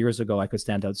tell is that years ago I could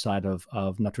stand outside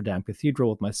of Notre Dame Cathedral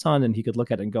with my son, and he could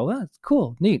look at it and go, "Ah,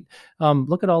 cool, neat.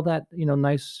 Look at all that,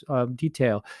 nice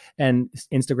detail," and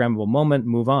Instagrammable moment,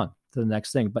 move on to the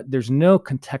next thing. But there's no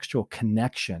contextual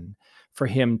connection for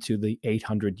him to the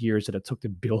 800 years that it took to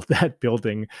build that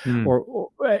building, or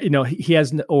he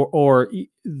has, or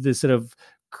the sort of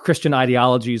Christian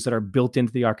ideologies that are built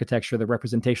into the architecture, the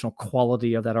representational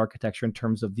quality of that architecture in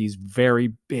terms of these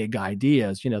very big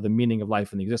ideas, the meaning of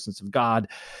life and the existence of God,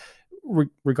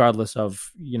 regardless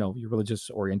of, your religious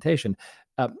orientation.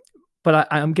 But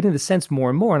I'm getting the sense more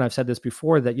and more, and I've said this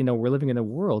before, that, we're living in a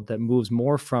world that moves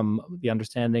more from the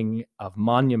understanding of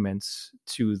monuments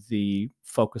to the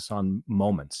focus on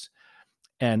moments.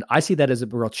 And I see that as a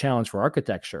real challenge for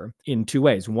architecture in two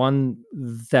ways. One,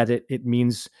 that it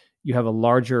means you have a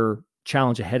larger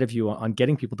challenge ahead of you on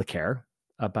getting people to care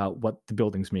about what the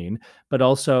buildings mean, but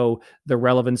also the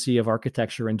relevancy of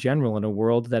architecture in general in a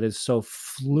world that is so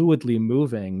fluidly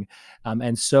moving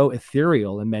and so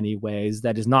ethereal in many ways.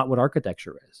 That is not what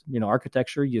architecture is.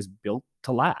 Architecture is built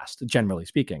to last, generally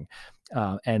speaking.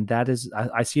 And that is,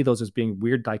 I see those as being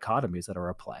weird dichotomies that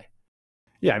are at play.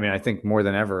 Yeah, I mean, I think more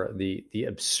than ever, the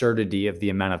absurdity of the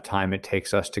amount of time it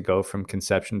takes us to go from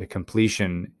conception to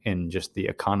completion in just the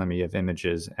economy of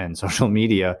images and social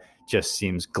media just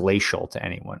seems glacial to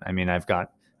anyone. I mean, I've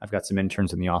got some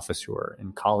interns in the office who are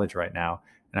in college right now,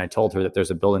 and I told her that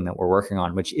there's a building that we're working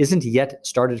on which isn't yet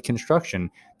started construction,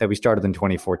 that we started in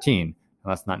 2014.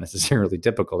 Well, that's not necessarily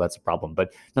typical. That's a problem.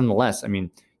 But nonetheless, I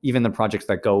mean, even the projects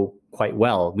that go quite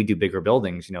well, we do bigger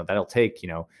buildings, that'll take,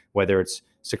 whether it's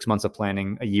 6 months of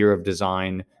planning, a year of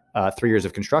design, 3 years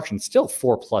of construction, still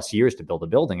 4+ years to build a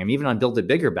building. I mean, even on Build It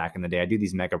Bigger back in the day, I do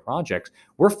these mega projects.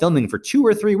 We're filming for 2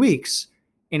 or 3 weeks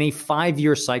in a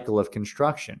 5-year cycle of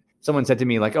construction. Someone said to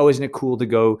me, like, "Oh, isn't it cool to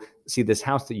go see this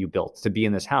house that you built, to be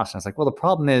in this house?" And I was like, well, the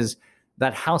problem is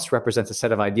that house represents a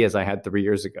set of ideas I had 3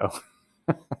 years ago.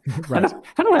 Right.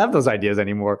 I don't have those ideas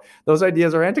anymore. Those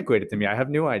ideas are antiquated to me. I have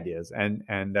new ideas.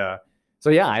 So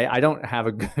yeah, I don't have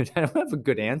a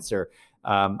good answer.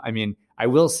 I mean, I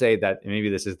will say that maybe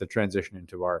this is the transition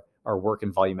into our work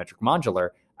in volumetric modular.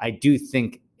 I do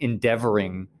think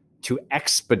endeavoring to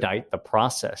expedite the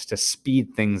process, to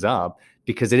speed things up,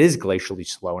 because it is glacially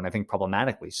slow, and I think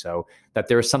problematically so, that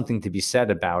there is something to be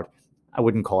said about, I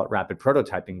wouldn't call it rapid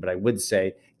prototyping, but I would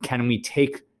say, can we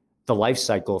take the life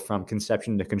cycle from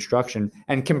conception to construction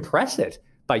and compress it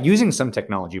by using some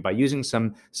technology, by using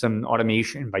some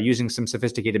automation, by using some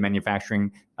sophisticated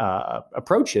manufacturing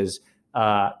approaches,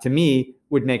 to me,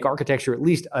 would make architecture at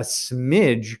least a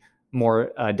smidge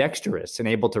more dexterous and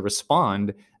able to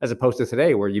respond, as opposed to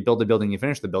today, where you build a building, you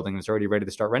finish the building, and it's already ready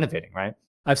to start renovating, right?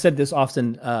 I've said this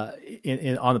often on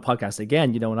the podcast.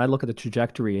 Again, when I look at the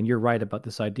trajectory, and you're right about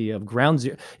this idea of ground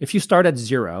zero. If you start at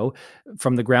zero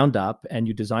from the ground up and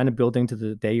you design a building to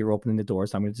the day you're opening the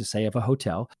doors, I'm going to just say of a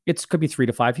hotel, it could be 3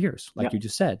 to 5 years, like you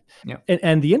just said. Yeah.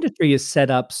 And the industry is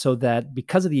set up so that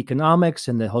because of the economics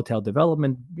and the hotel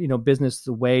development, business,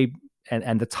 the way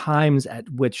and the times at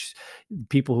which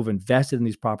people who've invested in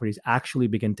these properties actually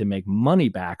begin to make money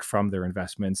back from their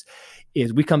investments,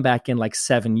 is we come back in like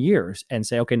 7 years and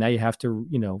say, okay, now you have to,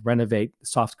 renovate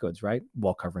soft goods, right?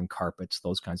 Wall covering, carpets,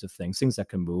 those kinds of things that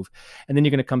can move. And then you're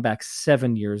going to come back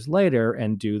 7 years later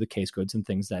and do the case goods and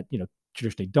things that,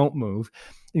 traditionally don't move.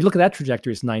 And you look at that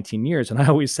trajectory, it's 19 years. And I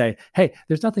always say, hey,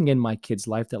 there's nothing in my kid's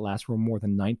life that lasts for more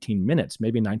than 19 minutes,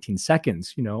 maybe 19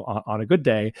 seconds, on a good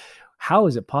day. How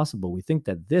is it possible we think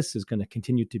that this is going to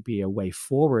continue to be a way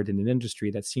forward in an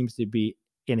industry that seems to be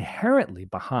inherently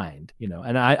behind,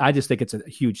 and I just think it's a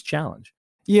huge challenge.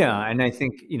 Yeah. And I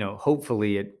think,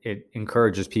 hopefully it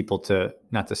encourages people to,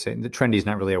 not to say, the trendy is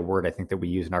not really a word I think that we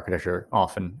use in architecture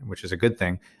often, which is a good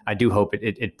thing. I do hope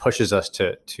it pushes us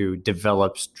to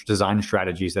develop design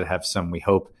strategies that have some, we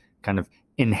hope, kind of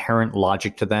inherent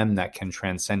logic to them that can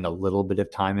transcend a little bit of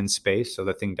time and space, so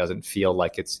the thing doesn't feel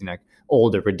like it's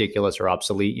old or ridiculous or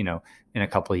obsolete, in a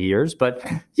couple of years. But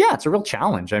yeah, it's a real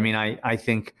challenge. I mean, I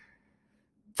think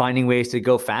finding ways to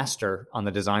go faster on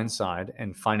the design side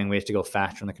and finding ways to go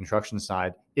faster on the construction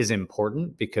side is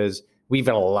important, because we've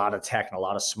got a lot of tech and a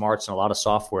lot of smarts and a lot of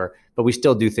software, but we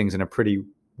still do things in a pretty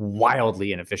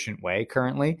wildly inefficient way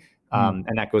currently. And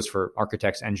that goes for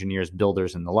architects, engineers,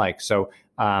 builders, and the like. So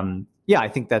yeah, I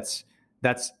think that's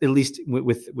that's at least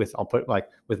with I'll put like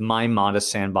with my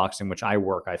modest sandbox in which I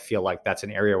work, I feel like that's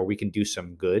an area where we can do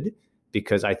some good,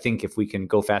 because I think if we can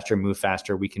go faster, move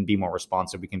faster, we can be more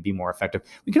responsive, we can be more effective.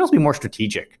 We can also be more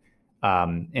strategic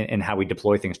in how we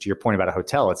deploy things. To your point about a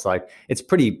hotel, it's like, it's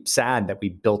pretty sad that we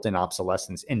built in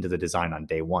obsolescence into the design on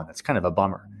day one. That's kind of a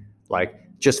bummer. Like,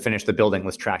 just finish the building,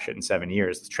 let's trash it in 7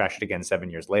 years, let's trash it again 7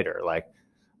 years later. Like,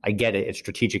 I get it, it's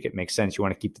strategic, it makes sense. You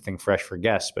want to keep the thing fresh for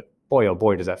guests, but boy, oh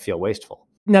boy, does that feel wasteful.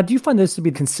 Now, do you find this to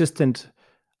be consistent?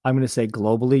 I'm going to say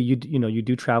globally, you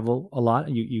do travel a lot.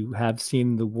 You have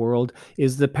seen the world.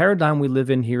 Is the paradigm we live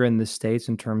in here in the States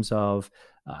in terms of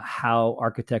how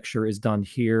architecture is done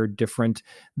here different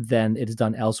than it is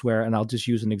done elsewhere? And I'll just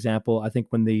use an example. I think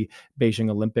when the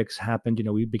Beijing Olympics happened,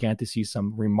 we began to see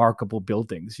some remarkable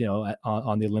buildings,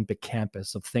 on the Olympic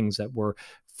campus, of things that were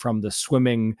from the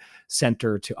swimming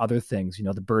center to other things,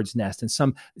 the bird's nest. And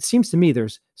it seems to me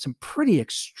there's some pretty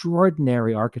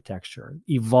extraordinary architecture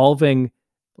evolving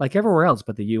like everywhere else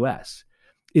but the US.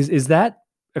 Is that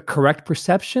a correct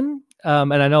perception?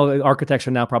 And I know architects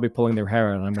are now probably pulling their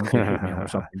hair out, and I'm going to hate me or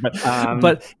something.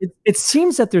 But it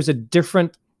seems that there's a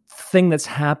different thing that's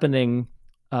happening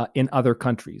in other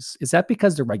countries. Is that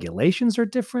because the regulations are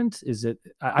different? Is it?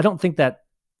 I don't think that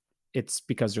it's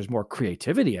because there's more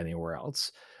creativity anywhere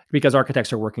else, because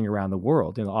architects are working around the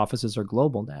world. Offices are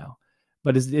global now.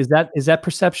 But is that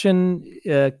perception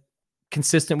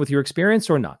consistent with your experience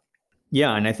or not?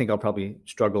 Yeah, and I think I'll probably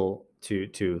struggle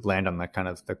to land on that kind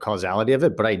of the causality of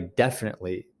it, but I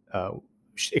definitely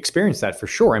experienced that for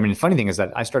sure. I mean, the funny thing is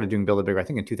that I started doing Build It Bigger, I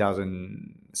think in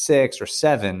 2006 or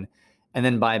 7, and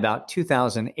then by about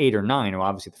 2008 or 9, well,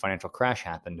 obviously the financial crash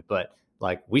happened, but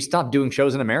like, we stopped doing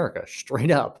shows in America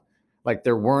straight up. Like,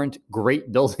 there weren't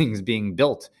great buildings being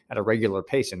built at a regular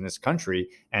pace in this country.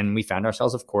 And we found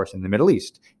ourselves, of course, in the Middle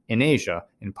East, in Asia,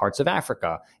 in parts of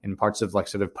Africa, in parts of like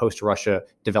sort of post-Russia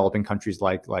developing countries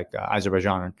like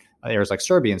Azerbaijan, and areas like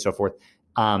Serbia and so forth.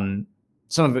 Some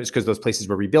of it is because those places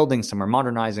were rebuilding, some are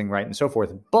modernizing, right, and so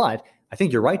forth. But I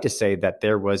think you're right to say that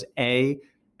there was an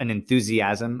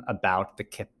enthusiasm about the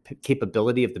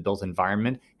capability of the built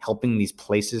environment, helping these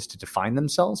places to define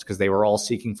themselves, because they were all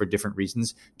seeking for different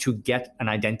reasons to get an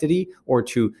identity or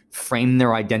to frame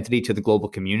their identity to the global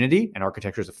community. And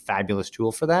architecture is a fabulous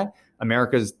tool for that.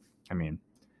 The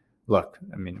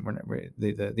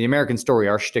American story,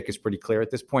 our shtick is pretty clear at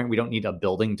this point. We don't need a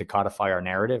building to codify our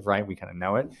narrative, right? We kind of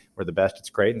know it. We're the best. It's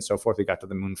great, and so forth. We got to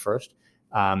the moon first.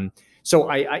 So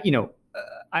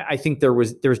I think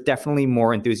there's definitely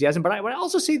more enthusiasm, but I would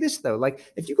also say this though,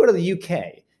 like, if you go to the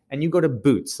UK and you go to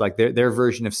Boots, like their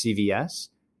version of CVS,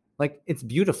 like, it's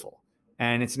beautiful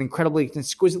and it's an incredibly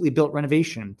exquisitely built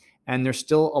renovation, and there's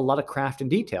still a lot of craft and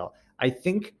detail. I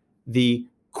think the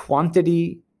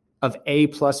quantity of A+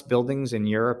 buildings in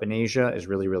Europe and Asia is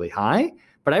really, really high,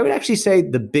 but I would actually say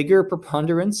the bigger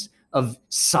preponderance of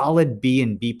solid B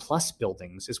and B+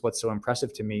 buildings is what's so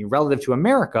impressive to me relative to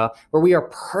America, where we are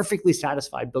perfectly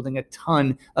satisfied building a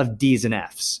ton of Ds and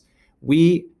Fs.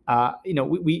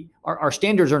 Our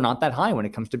standards are not that high when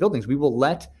it comes to buildings. We will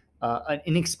let an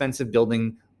inexpensive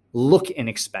building look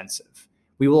inexpensive.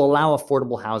 We will allow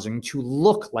affordable housing to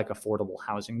look like affordable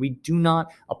housing. We do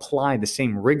not apply the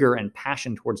same rigor and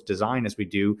passion towards design as we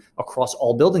do across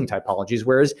all building typologies,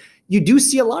 whereas you do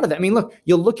see a lot of that. I mean, look,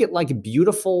 you'll look at like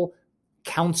beautiful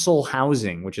council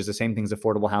housing, which is the same thing as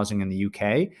affordable housing in the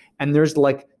UK. And that's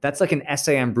like an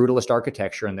essay on brutalist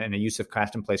architecture and the use of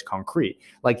cast in place concrete.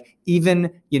 Like,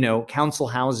 even, council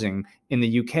housing in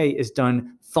the UK is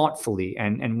done thoughtfully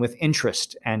and with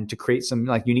interest, and to create some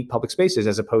like unique public spaces,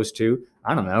 as opposed to,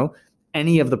 I don't know,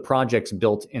 any of the projects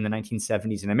built in the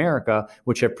 1970s in America,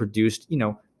 which have produced,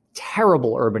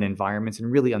 terrible urban environments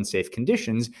and really unsafe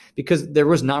conditions, because there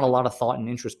was not a lot of thought and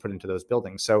interest put into those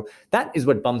buildings. So that is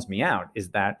what bums me out, is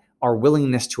that our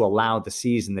willingness to allow the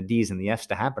C's and the D's and the F's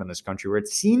to happen in this country, where it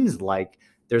seems like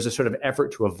there's a sort of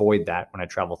effort to avoid that when I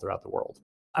travel throughout the world.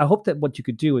 I hope that what you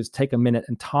could do is take a minute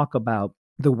and talk about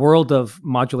the world of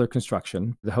modular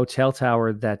construction, the hotel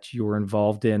tower that you were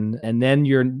involved in, and then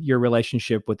your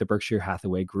relationship with the Berkshire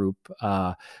Hathaway Group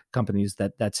companies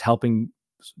that's helping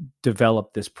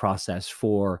develop this process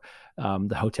for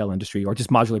the hotel industry, or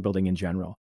just modular building in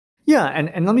general. Yeah,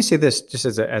 and let me say this just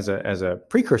as a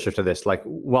precursor to this. Like,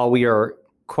 while we are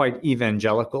quite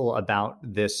evangelical about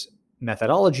this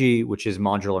methodology, which is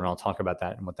modular, and I'll talk about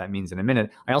that and what that means in a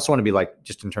minute, I also want to be like,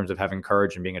 just in terms of having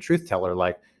courage and being a truth teller,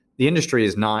 like, the industry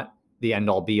is not the end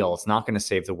all be all. It's not going to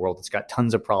save the world. It's got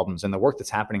tons of problems. And the work that's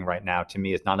happening right now to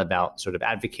me is not about sort of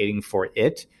advocating for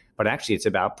it, but actually it's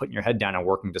about putting your head down and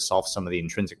working to solve some of the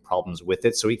intrinsic problems with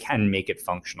it so we can make it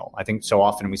functional. I think so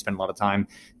often we spend a lot of time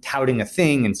touting a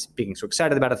thing and being so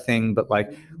excited about a thing, but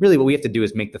like really what we have to do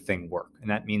is make the thing work. And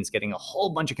that means getting a whole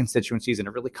bunch of constituencies in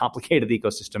a really complicated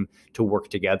ecosystem to work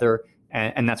together.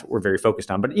 And that's what we're very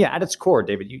focused on. But yeah, at its core,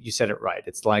 David, you said it right.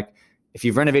 It's like, if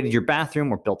you've renovated your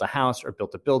bathroom or built a house or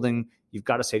built a building, you've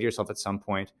got to say to yourself at some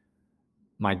point,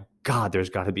 my God, there's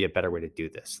got to be a better way to do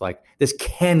this. Like, this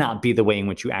cannot be the way in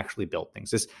which you actually build things.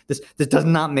 This does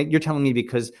not make, you're telling me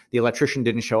because the electrician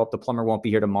didn't show up, the plumber won't be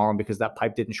here tomorrow, because that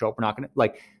pipe didn't show up, we're not going to,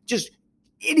 like, just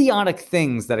idiotic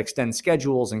things that extend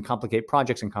schedules and complicate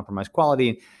projects and compromise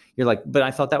quality. You're like, but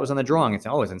I thought that was on the drawing. It's,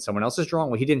 oh, isn't someone else's drawing?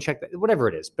 Well, he didn't check that, whatever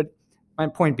it is. But my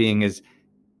point being is,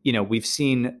 we've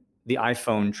seen the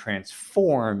iPhone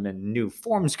transform and new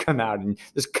forms come out, and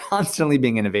there's constantly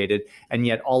being innovated. And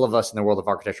yet all of us in the world of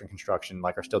architecture and construction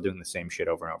are still doing the same shit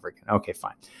over and over again. Okay,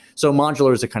 fine. So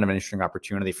modular is a kind of an interesting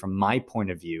opportunity from my point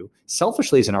of view,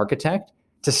 selfishly as an architect,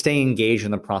 to stay engaged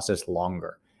in the process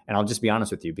longer. And I'll just be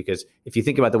honest with you, because if you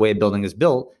think about the way a building is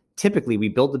built, typically we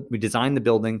design the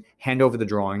building, hand over the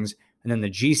drawings, and then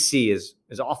the GC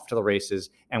is off to the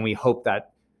races, and we hope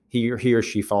that he or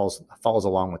she follows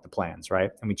along with the plans, right?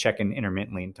 And we check in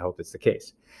intermittently to hope it's the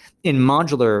case. In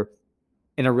modular,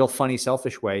 in a real funny,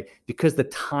 selfish way, because the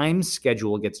time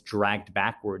schedule gets dragged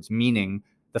backwards, meaning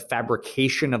the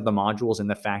fabrication of the modules in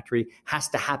the factory has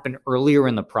to happen earlier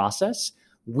in the process,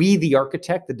 we, the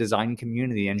architect, the design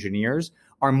community, the engineers,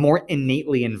 are more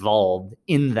innately involved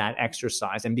in that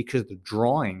exercise. And because the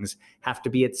drawings have to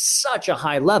be at such a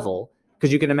high level,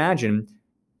 because you can imagine,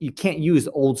 you can't use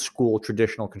old school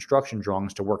traditional construction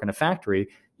drawings to work in a factory.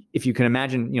 If you can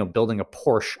imagine, building a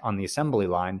Porsche on the assembly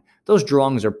line, those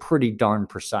drawings are pretty darn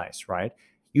precise, right?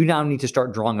 You now need to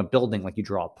start drawing a building like you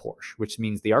draw a Porsche, which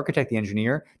means the architect, the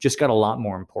engineer just got a lot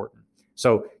more important.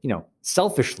 So,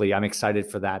 selfishly, I'm excited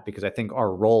for that, because I think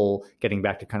our role, getting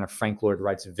back to kind of Frank Lloyd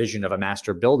Wright's vision of a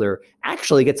master builder,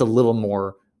 actually gets a little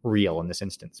more real in this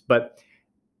instance. But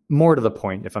more to the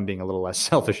point, if I'm being a little less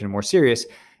selfish and more serious,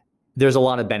 there's a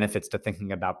lot of benefits to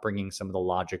thinking about bringing some of the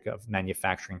logic of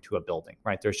manufacturing to a building,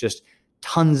 right? There's just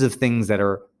tons of things that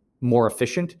are more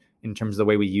efficient in terms of the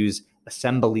way we use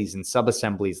assemblies and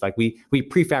sub-assemblies. Like we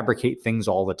prefabricate things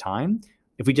all the time.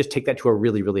 If we just take that to a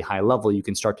really, really high level, you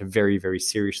can start to very, very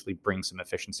seriously bring some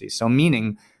efficiency. So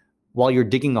meaning, while you're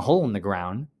digging a hole in the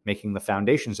ground, making the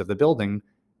foundations of the building,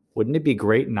 wouldn't it be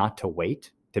great not to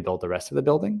wait to build the rest of the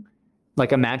building?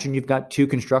 Like, imagine you've got 2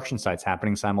 construction sites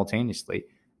happening simultaneously.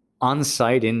 On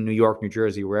site in New York, New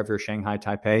Jersey, wherever, Shanghai,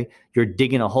 Taipei, you're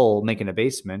digging a hole, making a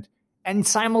basement, and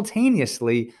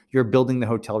simultaneously you're building the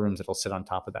hotel rooms that'll sit on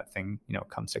top of that thing,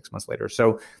 come 6 months later.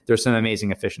 So there's some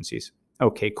amazing efficiencies.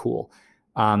 Okay, cool.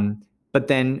 But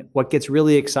then what gets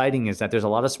really exciting is that there's a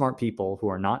lot of smart people who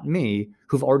are not me,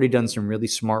 who've already done some really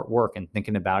smart work and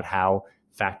thinking about how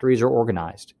factories are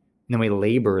organized and the way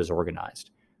labor is organized.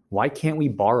 Why can't we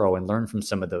borrow and learn from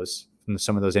some of those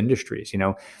industries?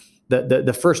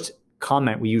 The first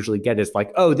comment we usually get is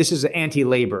like, oh, this is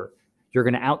anti-labor. You're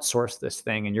going to outsource this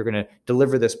thing and you're going to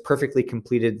deliver this perfectly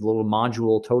completed little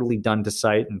module, totally done to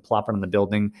site, and plop it on the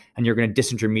building, and you're going to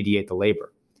disintermediate the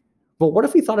labor. But what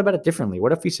if we thought about it differently?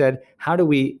 What if we said, how do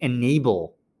we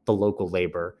enable the local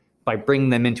labor by bringing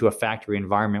them into a factory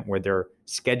environment where their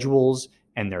schedules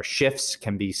and their shifts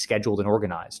can be scheduled and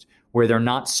organized, where they're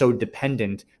not so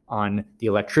dependent on the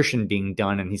electrician being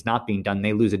done and he's not being done,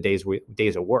 they lose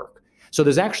days of work. So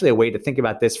there's actually a way to think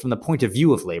about this from the point of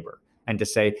view of labor and to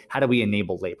say, how do we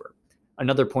enable labor?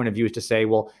 Another point of view is to say,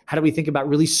 well, how do we think about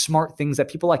really smart things that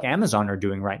people like Amazon are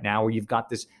doing right now, where you've got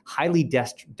this highly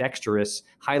dexterous,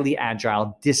 highly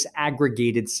agile,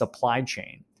 disaggregated supply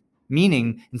chain?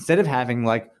 Meaning, instead of having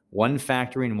like one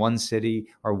factory in one city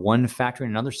or one factory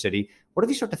in another city, what if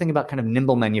you start to think about kind of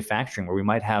nimble manufacturing, where we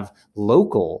might have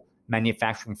local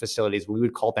manufacturing facilities, we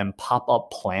would call them pop-up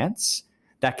plants,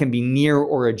 that can be near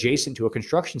or adjacent to a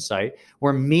construction site,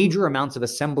 where major amounts of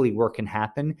assembly work can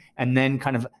happen, and then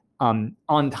kind of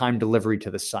on-time delivery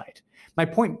to the site. My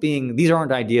point being, these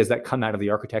aren't ideas that come out of the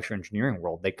architecture engineering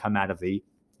world. They come out of the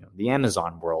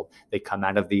Amazon world. They come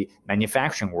out of the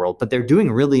manufacturing world, but they're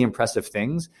doing really impressive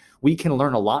things. We can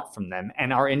learn a lot from them,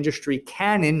 and our industry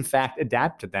can, in fact,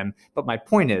 adapt to them. But my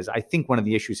point is, I think one of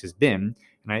the issues has been,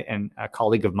 and a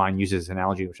colleague of mine uses an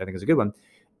analogy, which I think is a good one.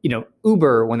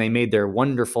 Uber, when they made their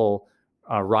wonderful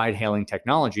ride-hailing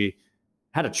technology,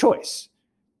 had a choice.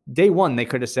 Day one, they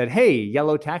could have said, hey,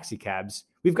 yellow taxi cabs,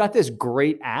 we've got this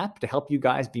great app to help you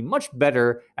guys be much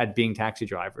better at being taxi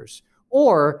drivers.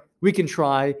 or we can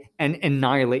try and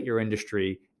annihilate your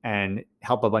industry and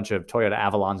help a bunch of Toyota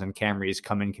Avalons and Camrys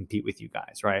come and compete with you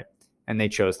guys, right? And they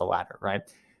chose the latter, right?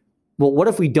 Well, what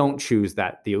if we don't choose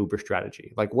the Uber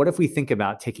strategy? Like, what if we think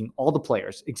about taking all the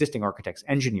players, existing architects,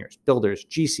 engineers, builders,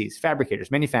 GCs, fabricators,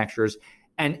 manufacturers,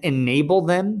 and enable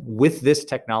them with this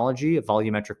technology of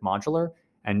volumetric modular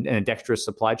and a dexterous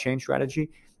supply chain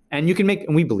strategy? And you can make,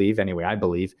 and we believe, anyway, I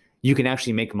believe, you can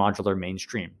actually make modular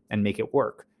mainstream and make it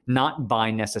work, not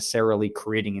by necessarily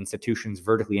creating institutions,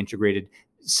 vertically integrated,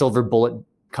 silver bullet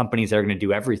companies that are going to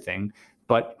do everything,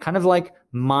 but kind of like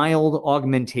mild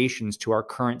augmentations to our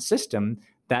current system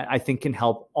that I think can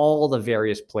help all the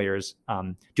various players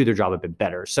do their job a bit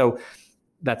better. So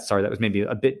that was maybe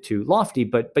a bit too lofty,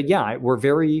 but yeah, we're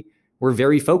very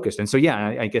focused. And so,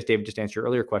 yeah, I guess, David, just to answer your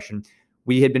earlier question,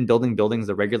 we had been building buildings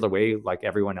the regular way, like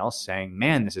everyone else, saying,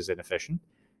 man, this is inefficient.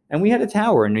 And we had a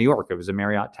tower in New York. It was a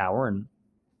Marriott tower. And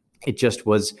it just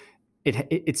was,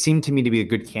 it seemed to me to be a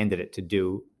good candidate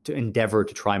to endeavor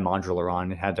to try modular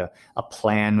on. It had a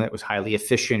plan that was highly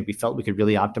efficient. We felt we could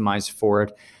really optimize for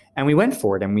it. And we went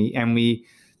for it. And we,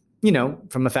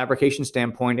 from a fabrication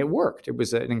standpoint, it worked. It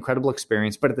was an incredible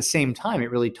experience. But at the same time, it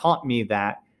really taught me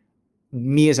that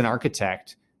me as an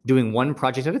architect, doing one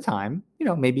project at a time,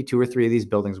 maybe 2 or 3 of these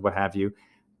buildings, what have you,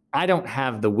 I don't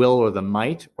have the will or the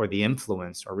might or the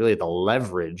influence or really the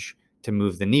leverage to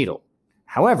move the needle.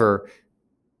 However,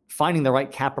 finding the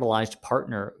right capitalized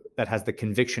partner that has the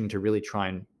conviction to really try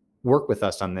and work with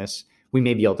us on this, we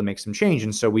may be able to make some change.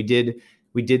 And so we did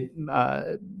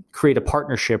create a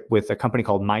partnership with a company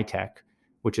called Mytech,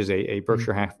 which is a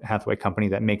Berkshire Hathaway company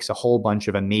that makes a whole bunch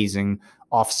of amazing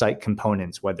offsite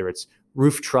components, whether it's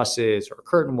roof trusses or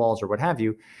curtain walls or what have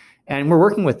you. And we're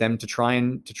working with them to try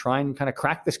and kind of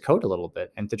crack this code a little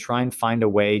bit and to try and find a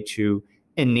way to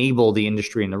enable the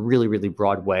industry in a really, really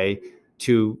broad way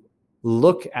to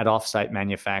look at offsite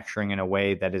manufacturing in a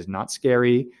way that is not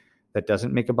scary, that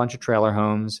doesn't make a bunch of trailer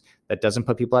homes, that doesn't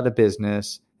put people out of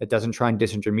business, that doesn't try and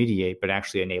disintermediate, but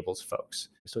actually enables folks.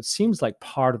 So it seems like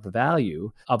part of the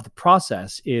value of the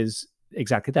process is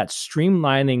exactly that,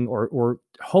 streamlining or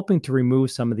hoping to remove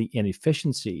some of the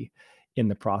inefficiency in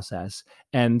the process.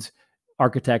 And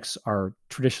architects are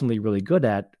traditionally really good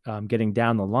at getting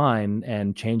down the line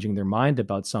and changing their mind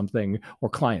about something, or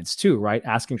clients too, right?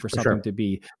 Asking for something to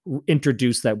be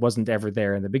introduced that wasn't ever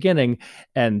there in the beginning.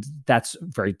 And that's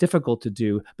very difficult to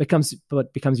do,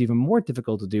 but becomes even more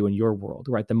difficult to do in your world,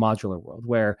 right? The modular world,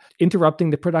 where interrupting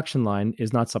the production line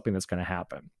is not something that's going to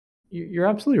happen. You're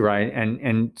absolutely right.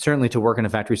 And certainly to work in a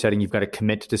factory setting, you've got to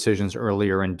commit to decisions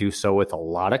earlier and do so with a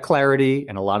lot of clarity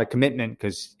and a lot of commitment.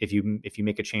 Because if you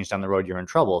make a change down the road, you're in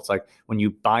trouble. It's like when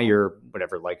you buy your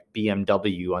whatever, like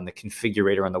BMW on the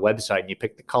configurator on the website, and you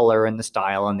pick the color and the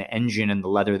style and the engine and the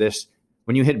leather,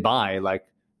 when you hit buy, like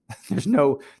there's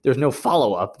no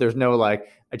follow-up. There's no like,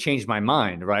 I changed my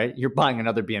mind, right? You're buying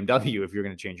another BMW if you're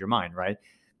going to change your mind, right?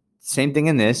 Same thing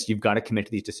in this. You've got to commit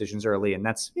to these decisions early. And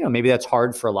that's, maybe that's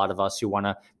hard for a lot of us who want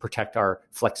to protect our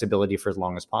flexibility for as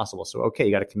long as possible. So, okay,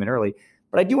 you got to commit early.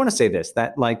 But I do want to say this,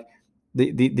 that like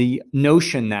the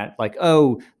notion that like,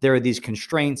 oh, there are these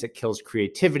constraints, it kills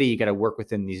creativity. You got to work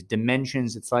within these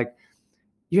dimensions. It's like,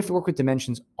 you have to work with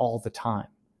dimensions all the time.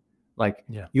 Like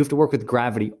you have to work with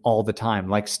gravity all the time.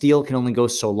 Like steel can only go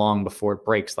so long before it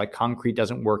breaks. Like concrete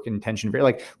doesn't work in tension.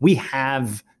 Like we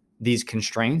have these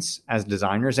constraints as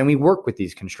designers, and we work with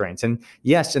these constraints. And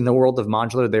yes, in the world of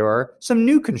modular, there are some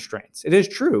new constraints. It is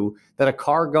true that a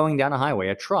car going down a highway,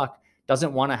 a truck,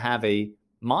 doesn't want to have a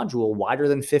module wider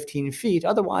than 15 feet.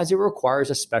 Otherwise, it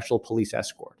requires a special police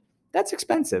escort. That's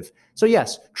expensive. So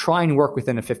yes, try and work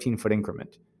within a 15-foot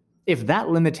increment. If that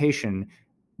limitation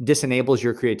disenables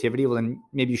your creativity, well, then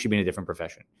maybe you should be in a different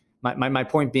profession. My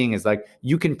point being is like,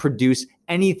 you can produce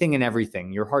anything and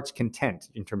everything, your heart's content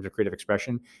in terms of creative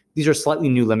expression. These are slightly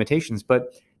new limitations,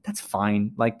 but that's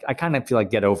fine. Like, I kind of feel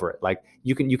like get over it. Like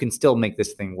you can still make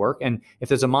this thing work. And if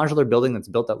there's a modular building that's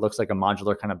built that looks like a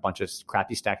modular kind of bunch of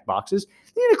crappy stacked boxes,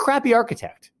 you need a crappy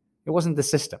architect. It wasn't the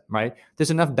system, right?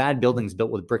 There's enough bad buildings built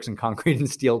with bricks and concrete and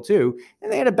steel too.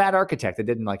 And they had a bad architect that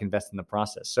didn't like invest in the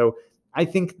process. So I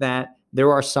think that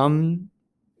there are some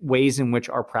ways in which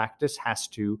our practice has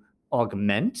to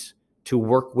augment to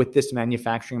work with this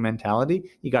manufacturing mentality.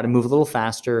 You got to move a little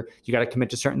faster. You got to commit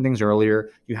to certain things earlier.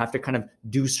 You have to kind of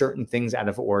do certain things out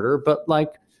of order. But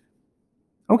like,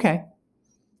 okay,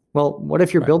 well, what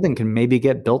if your building can maybe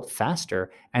get built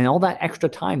faster, and all that extra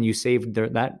time you saved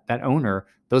that owner,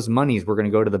 those monies were going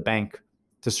to go to the bank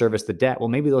to service the debt. Well,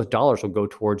 maybe those dollars will go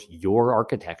towards your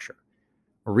architecture.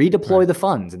 Redeploy the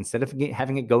funds instead of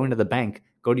having it go into the bank.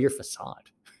 Go to your facade.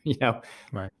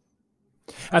 Right.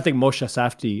 I think Moshe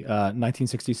Safdie,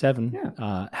 1967,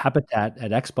 Yeah, Habitat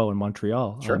at Expo in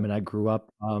Montreal. sure. And I grew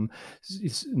up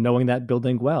knowing that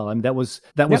building well. I mean, that was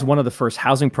Yep. one of the first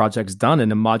housing projects done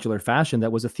in a modular fashion.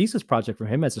 That was a thesis project for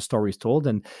him, as the story's told.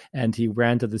 And he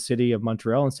ran to the city of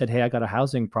Montreal and said, "Hey, I got a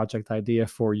housing project idea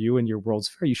for you and your World's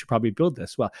Fair. You should probably build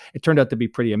this." Well, it turned out to be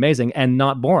pretty amazing and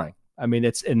not boring. I mean,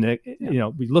 it's in the, Yeah.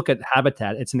 we look at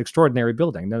Habitat, it's an extraordinary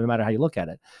building, no matter how you look at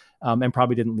it. And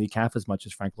probably didn't leak half as much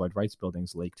as Frank Lloyd Wright's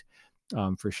buildings leaked,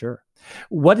 for sure.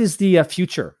 What is the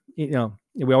future?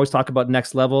 We always talk about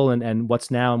next level and what's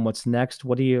now and what's next.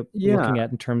 What are you Yeah. looking at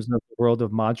in terms of the world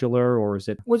of modular, or is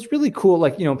it? What's really cool,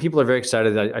 like, people are very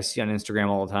excited. I see on Instagram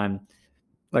all the time,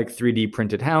 like 3D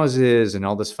printed houses and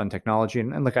all this fun technology.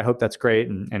 And like, I hope that's great.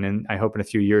 And I hope in a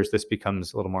few years, this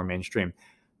becomes a little more mainstream.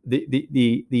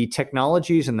 The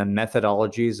technologies and the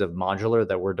methodologies of modular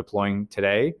that we're deploying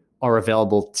today are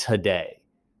available today.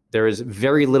 There is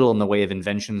very little in the way of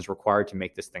inventions required to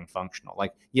make this thing functional.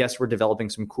 Like, yes, we're developing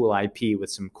some cool IP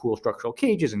with some cool structural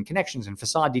cages and connections and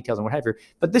facade details and what have you,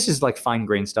 but this is like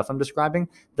fine-grained stuff I'm describing.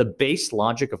 The base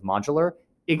logic of modular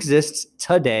exists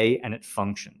today and it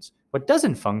functions. What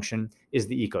doesn't function is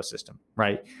the ecosystem,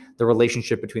 right? The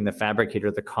relationship between the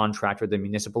fabricator, the contractor, the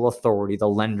municipal authority, the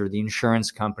lender, the insurance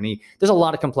company. There's a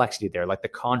lot of complexity there. Like, the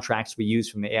contracts we use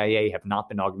from the AIA have not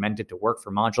been augmented to work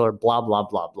for modular, blah, blah,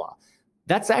 blah, blah.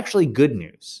 That's actually good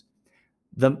news.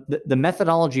 The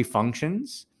methodology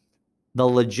functions, the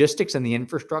logistics and the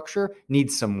infrastructure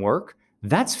needs some work.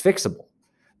 That's fixable.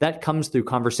 That comes through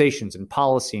conversations and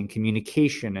policy and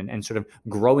communication and sort of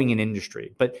growing an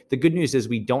industry. But the good news is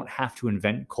we don't have to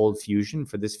invent cold fusion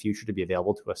for this future to be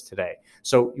available to us today.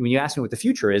 So when you ask me what the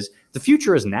future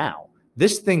is now.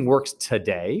 This thing works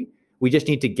today. We just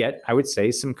need to get, I would say,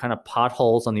 some kind of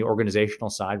potholes on the organizational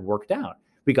side worked out.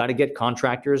 We got to get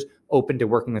contractors open to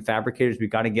working with fabricators. We've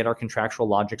got to get our contractual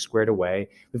logic squared away.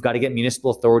 We've got to get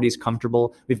municipal authorities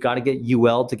comfortable. We've got to get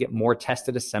UL to get more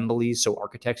tested assemblies so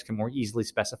architects can more easily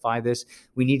specify this.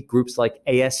 We need groups like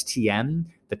ASTM,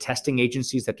 the testing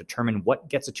agencies that determine what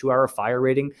gets a 2-hour fire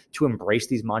rating, to embrace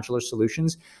these modular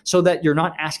solutions so that you're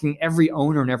not asking every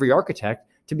owner and every architect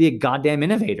to be a goddamn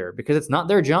innovator, because it's not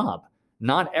their job.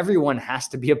 Not everyone has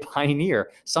to be a pioneer.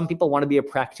 Some people want to be a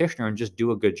practitioner and just do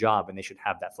a good job, and they should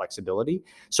have that flexibility.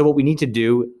 So what we need to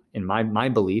do, in my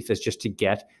belief, is just to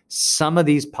get some of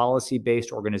these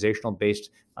policy-based, organizational-based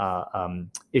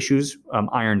issues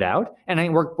ironed out. And I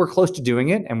think we're close to doing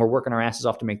it, and we're working our asses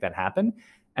off to make that happen.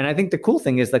 And I think the cool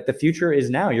thing is, like, the future is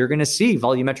now. You're going to see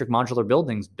volumetric modular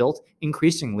buildings built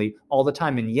increasingly all the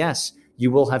time. And yes,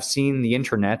 you will have seen the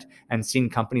internet and seen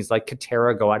companies like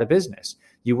Katerra go out of business.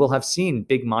 You will have seen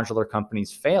big modular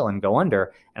companies fail and go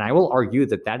under. And I will argue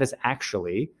that that is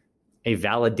actually a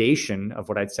validation of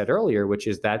what I'd said earlier, which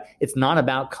is that it's not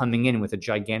about coming in with a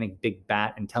gigantic big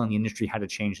bat and telling the industry how to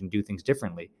change and do things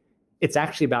differently. It's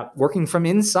actually about working from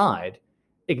inside,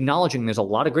 acknowledging there's a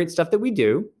lot of great stuff that we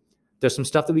do. There's some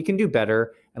stuff that we can do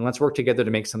better, and let's work together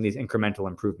to make some of these incremental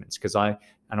improvements. Because I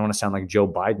don't want to sound like Joe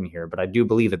Biden here, but I do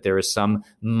believe that there is some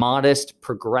modest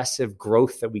progressive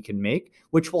growth that we can make,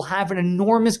 which will have an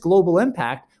enormous global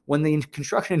impact when the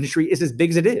construction industry is as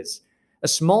big as it is. A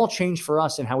small change for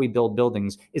us in how we build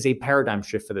buildings is a paradigm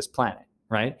shift for this planet,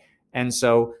 right? And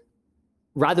so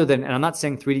rather than, and I'm not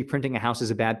saying 3D printing a house is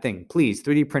a bad thing. Please,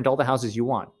 3D print all the houses you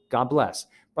want. God bless.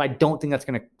 But I don't think that's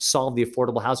going to solve the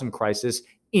affordable housing crisis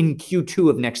in Q2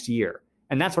 of next year.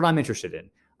 And that's what I'm interested in.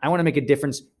 I want to make a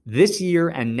difference this year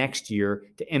and next year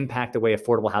to impact the way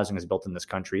affordable housing is built in this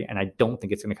country. And I don't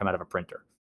think it's going to come out of a printer.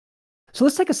 So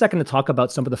let's take a second to talk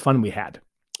about some of the fun we had,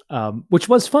 which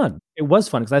was fun. It was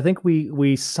fun because I think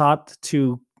we sought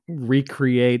to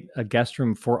recreate a guest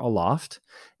room for a loft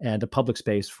and a public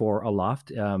space for a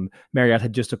loft. Marriott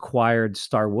had just acquired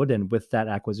Starwood, and with that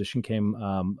acquisition came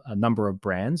a number of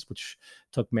brands, which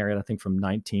took Marriott, I think, from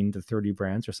 19 to 30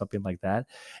 brands or something like that.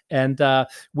 And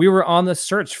we were on the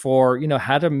search for,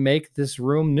 how to make this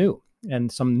room new and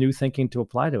some new thinking to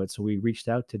apply to it. So we reached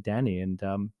out to Danny, and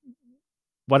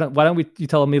why don't you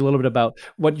tell me a little bit about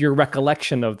what your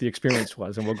recollection of the experience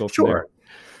was, and we'll go from there.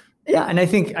 Yeah, and I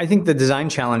think the design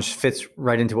challenge fits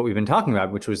right into what we've been talking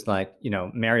about, which was like,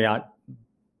 Marriott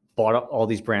bought up all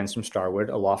these brands from Starwood,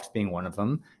 Aloft being one of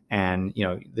them. And,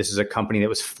 this is a company that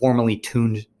was formerly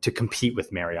tuned to compete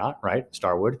with Marriott, right?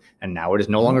 Starwood. And now it is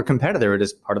no longer a competitor. It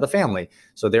is part of the family.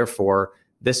 So therefore,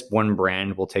 this one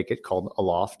brand, we'll take it, called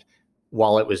Aloft,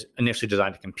 while it was initially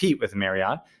designed to compete with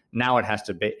Marriott, now it has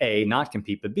to be A, not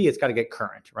compete, but B, it's got to get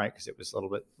current, right? Because it was a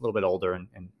little bit older and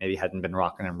maybe hadn't been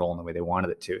rocking and rolling the way they wanted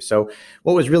it to. So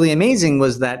what was really amazing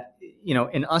was that,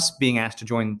 in us being asked to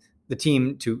join the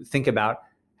team to think about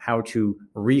how to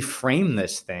reframe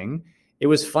this thing, it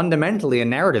was fundamentally a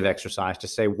narrative exercise to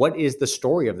say, what is the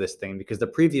story of this thing? Because the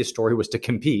previous story was to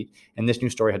compete, and this new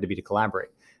story had to be to collaborate.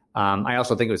 I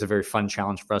also think it was a very fun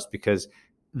challenge for us because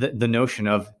the notion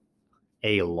of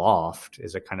a loft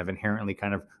is a kind of inherently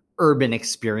kind of urban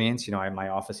experience. You know, my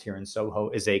office here in Soho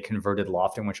is a converted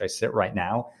loft in which I sit right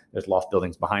now. There's loft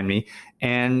buildings behind me.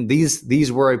 And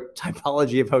these were a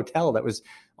typology of hotel that was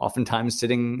oftentimes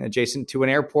sitting adjacent to an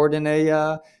airport in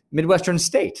a Midwestern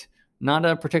state, not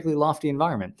a particularly lofty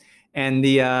environment. And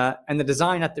the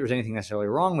design, not that there was anything necessarily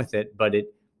wrong with it, but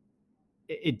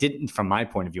it didn't, from my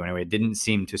point of view anyway, it didn't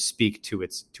seem to speak to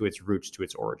its roots, to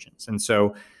its origins. And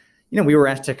so, you know, we were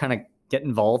asked to kind of get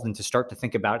involved and to start to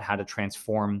think about how to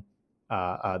transform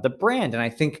the brand. And I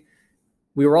think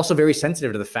we were also very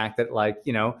sensitive to the fact that, like,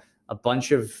 you know, a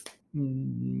bunch of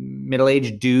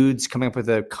middle-aged dudes coming up with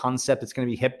a concept that's going to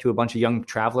be hip to a bunch of young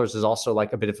travelers is also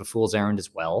like a bit of a fool's errand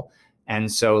as well. And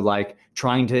so, like,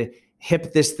 trying to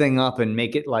hip this thing up and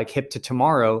make it like hip to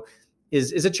tomorrow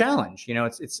is a challenge. You know,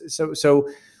 it's so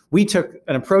we took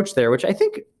an approach there, which I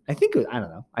think I don't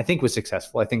know, I think was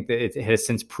successful. I think that it has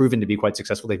since proven to be quite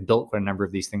successful. They've built quite a number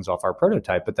of these things off our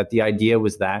prototype, but that the idea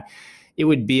was that it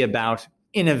would be about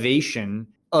innovation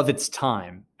of its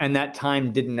time. And that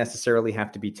time didn't necessarily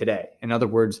have to be today. In other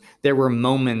words, there were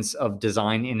moments of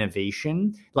design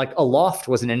innovation. Like a loft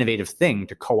was an innovative thing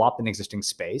to co-opt an existing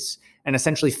space and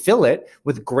essentially fill it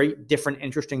with great, different,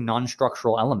 interesting,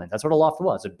 non-structural elements. That's what a loft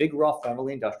was, a big, raw,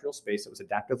 formerly industrial space that was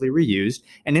adaptively reused.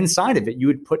 And inside of it, you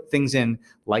would put things in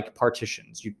like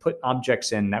partitions. You'd put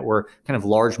objects in that were kind of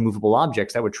large, movable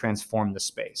objects that would transform the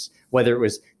space, whether it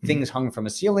was things hung from a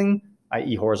ceiling,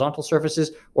 i.e. horizontal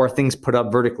surfaces, or things put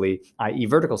up vertically, i.e.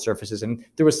 vertical surfaces. And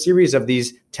there was a series of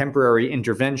these temporary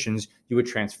interventions. You would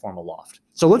transform a loft.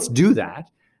 So let's do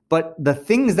that. But the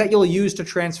things that you'll use to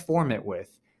transform it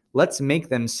with, let's make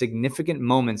them significant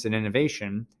moments in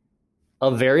innovation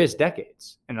of various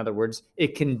decades. In other words,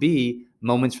 it can be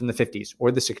moments from the 50s or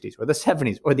the 60s or the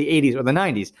 70s or the 80s or the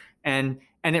 90s. And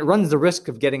it runs the risk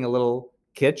of getting a little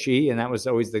kitschy. And that was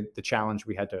always the challenge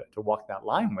we had to walk that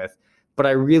line with. But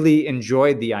I really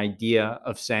enjoyed the idea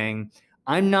of saying,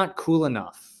 I'm not cool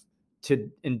enough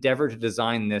to endeavor to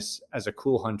design this as a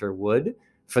cool hunter would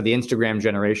for the Instagram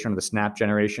generation or the Snap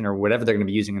generation or whatever they're going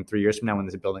to be using in 3 years from now when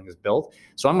this building is built.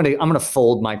 So I'm going to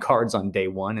fold my cards on day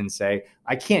one and say,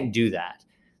 I can't do that.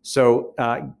 So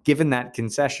given that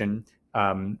concession,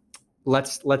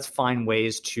 let's find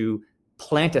ways to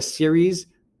plant a series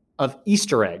of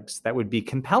Easter eggs that would be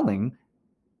compelling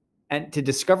and to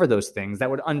discover those things that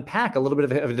would unpack a little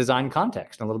bit of a design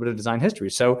context and a little bit of design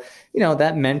history. So, you know,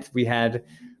 that meant we had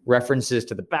references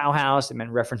to the Bauhaus. It meant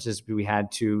references we had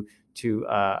to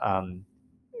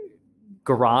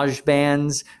garage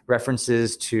bands,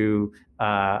 references to,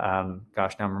 now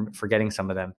I'm forgetting some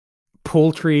of them.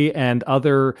 Poultry and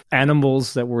other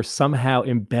animals that were somehow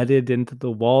embedded into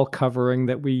the wall covering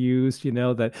that we used, you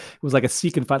know, that it was like a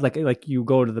seek and find, like you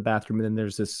go to the bathroom and then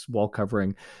there's this wall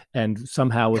covering, and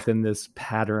somehow within this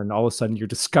pattern, all of a sudden you're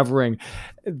discovering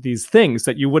these things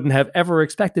that you wouldn't have ever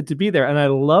expected to be there. And I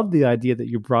love the idea that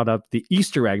you brought up the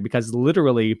Easter egg, because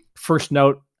literally first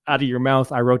note out of your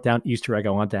mouth, I wrote down Easter egg. I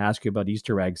wanted to ask you about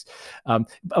Easter eggs.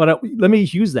 But let me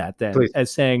use that then Please. As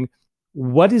saying,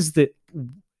 what is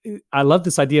I love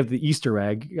this idea of the Easter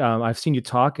egg. I've seen you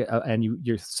talk, and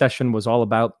your session was all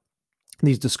about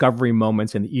these discovery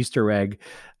moments and the Easter egg.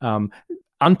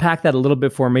 Unpack that a little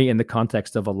bit for me in the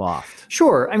context of a loft.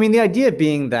 Sure. I mean, the idea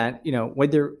being that, you know,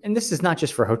 and this is not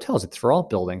just for hotels, it's for all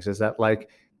buildings, is that,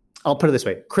 like, I'll put it this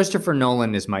way. Christopher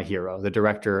Nolan is my hero, the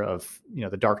director of, you know,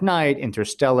 The Dark Knight,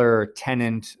 Interstellar,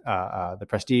 Tenet, The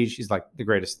Prestige. He's like the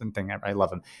greatest thing ever. I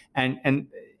love him. And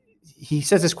he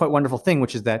says this quite wonderful thing,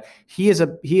 which is that he is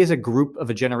a group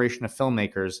of a generation of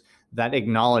filmmakers that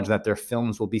acknowledge that their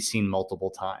films will be seen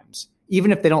multiple times.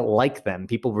 Even if they don't like them,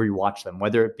 people rewatch them,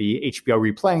 whether it be HBO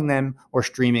replaying them or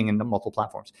streaming in multiple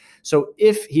platforms. So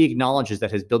if he acknowledges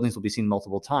that his buildings will be seen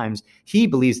multiple times, he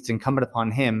believes it's incumbent upon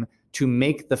him to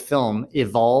make the film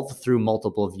evolve through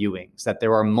multiple viewings, that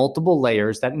there are multiple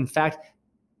layers that in fact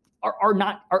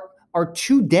are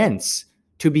too dense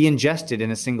to be ingested in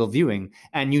a single viewing.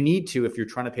 And you need to, if you're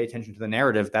trying to pay attention to the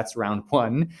narrative, that's round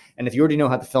one. And if you already know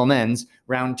how the film ends,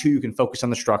 round two, you can focus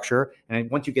on the structure. And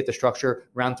once you get the structure,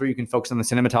 round three, you can focus on the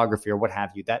cinematography or what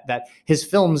have you. That his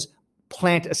films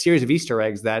plant a series of Easter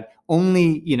eggs that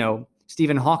only, you know,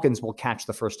 Stephen Hawking will catch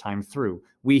the first time through.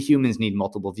 We humans need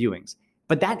multiple viewings.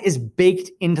 But that is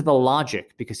baked into the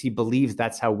logic because he believes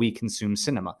that's how we consume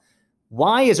cinema.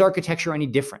 Why is architecture any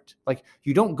different? Like,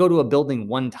 you don't go to a building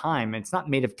one time, and it's not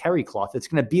made of terry cloth. It's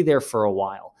going to be there for a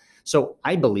while. So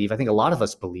I think a lot of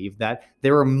us believe that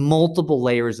there are multiple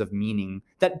layers of meaning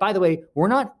that, by the way, we're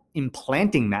not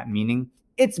implanting that meaning.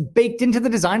 It's baked into the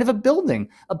design of a building.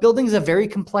 A building is a very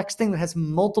complex thing that has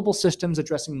multiple systems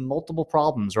addressing multiple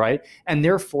problems, right? And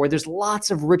therefore, there's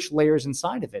lots of rich layers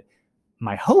inside of it.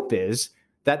 My hope is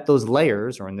that those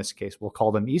layers, or in this case, we'll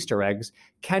call them Easter eggs,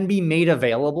 can be made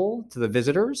available to the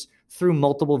visitors through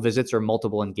multiple visits or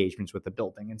multiple engagements with the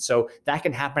building. And so that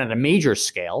can happen at a major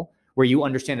scale where you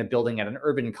understand a building at an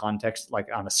urban context, like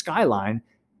on a skyline,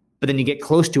 but then you get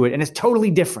close to it and it's totally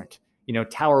different.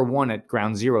 Tower 1 at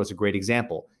Ground Zero is a great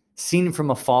example. Seen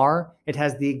from afar, it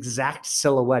has the exact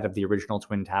silhouette of the original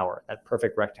Twin Tower, that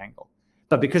perfect rectangle.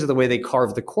 But because of the way they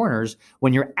carve the corners,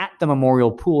 when you're at the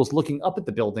Memorial Pools looking up at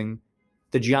the building,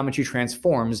 the geometry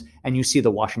transforms and you see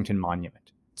the Washington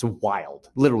Monument. It's wild.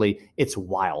 Literally, it's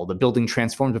wild. The building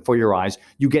transforms before your eyes.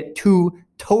 You get two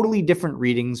totally different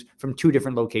readings from two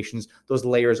different locations. Those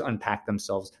layers unpack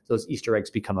themselves. Those Easter eggs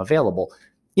become available.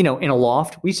 In a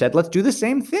loft, we said, let's do the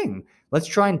same thing. Let's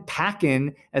try and pack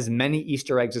in as many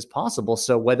Easter eggs as possible.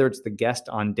 So whether it's the guest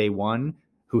on day 1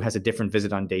 who has a different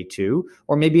visit on day 2,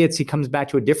 or maybe he comes back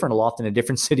to a different loft in a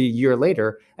different city a year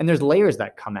later, and there's layers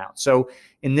that come out. So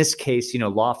in this case, a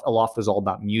loft was all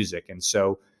about music. And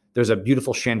so there's a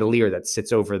beautiful chandelier that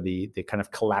sits over the kind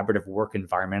of collaborative work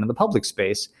environment in the public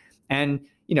space. And,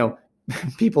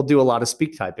 people do a lot of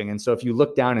speak typing. And so if you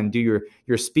look down and do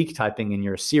your speak typing in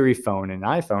your Siri phone and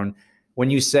iPhone, when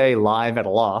you say Live at a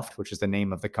Loft, which is the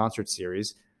name of the concert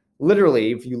series,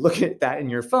 literally, if you look at that in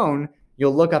your phone,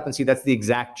 you'll look up and see that's the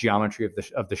exact geometry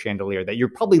of the chandelier, that you're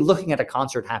probably looking at a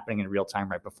concert happening in real time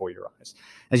right before your eyes.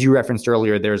 As you referenced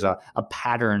earlier, there's a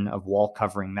pattern of wall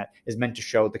covering that is meant to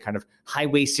show the kind of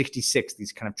Highway 66,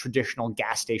 these kind of traditional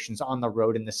gas stations on the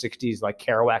road in the 60s, like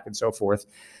Kerouac and so forth.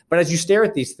 But as you stare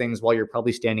at these things while you're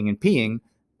probably standing and peeing,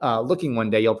 looking one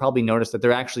day, you'll probably notice that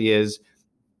there actually is,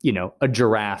 a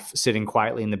giraffe sitting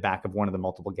quietly in the back of one of the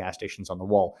multiple gas stations on the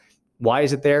wall. Why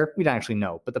is it there? We don't actually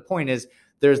know. But the point is,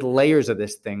 there's layers of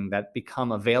this thing that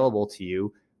become available to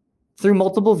you through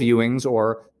multiple viewings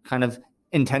or kind of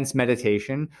intense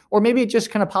meditation, or maybe it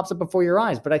just kind of pops up before your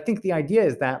eyes. But I think the idea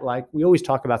is that, like, we always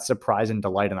talk about surprise and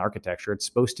delight in architecture. It's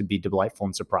supposed to be delightful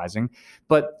and surprising.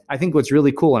 But I think what's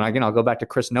really cool, and again, I'll go back to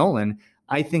Chris Nolan,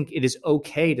 I think it is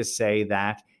okay to say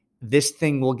that this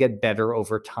thing will get better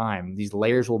over time. These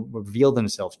layers will reveal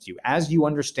themselves to you as you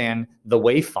understand the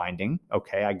wayfinding.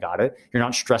 Okay, I got it. You're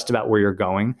not stressed about where you're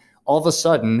going. All of a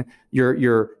sudden,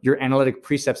 your analytic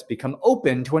precepts become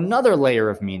open to another layer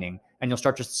of meaning, and you'll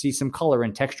start to see some color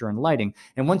and texture and lighting.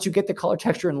 And once you get the color,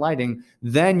 texture, and lighting,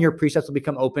 then your precepts will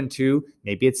become open to,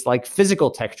 maybe it's like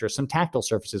physical texture, some tactile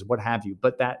surfaces, what have you.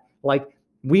 But that, like,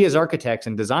 we as architects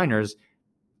and designers,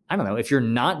 I don't know, if you're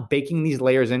not baking these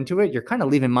layers into it, you're kind of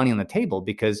leaving money on the table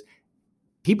because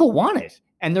people want it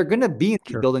and they're going to be in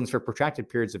these buildings for protracted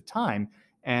periods of time.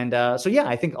 And so, yeah,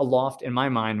 I think a loft in my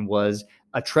mind was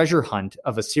a treasure hunt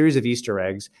of a series of Easter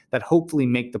eggs that hopefully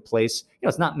make the place,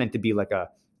 it's not meant to be like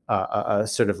a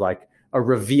sort of like a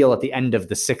reveal at the end of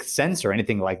The Sixth Sense or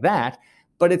anything like that,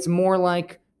 but it's more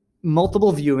like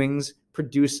multiple viewings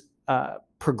produce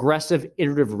progressive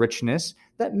iterative richness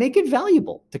that make it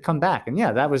valuable to come back. And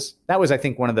yeah, that was I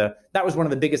think one of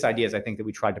the biggest ideas I think that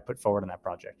we tried to put forward in that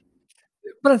project.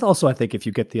 But also, I think if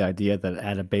you get the idea that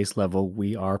at a base level,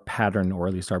 we are pattern, or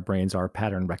at least our brains are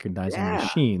pattern recognizing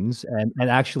machines, and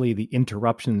actually the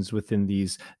interruptions within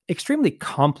these extremely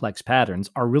complex patterns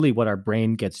are really what our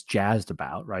brain gets jazzed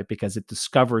about, right? Because it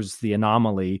discovers the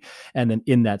anomaly, and then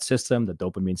in that system, the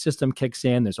dopamine system kicks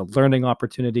in, there's a learning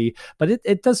opportunity, but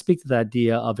it does speak to the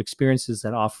idea of experiences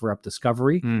that offer up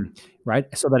discovery, right?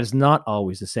 So that is not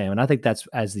always the same. And I think that's,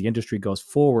 as the industry goes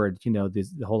forward, the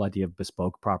whole idea of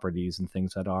bespoke properties and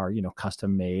things that are,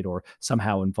 custom made or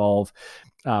somehow involve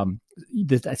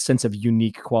that sense of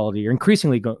unique quality are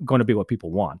increasingly going to be what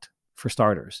people want, for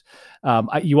starters.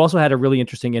 You also had a really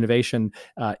interesting innovation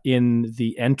in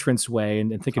the entranceway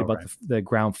and thinking about the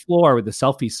ground floor with the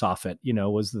selfie soffit,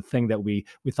 was the thing that we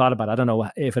thought about. I don't know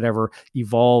if it ever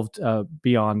evolved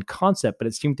beyond concept, but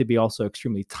it seemed to be also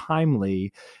extremely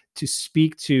timely to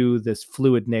speak to this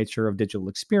fluid nature of digital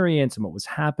experience and what was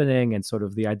happening, and sort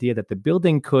of the idea that the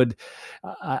building could,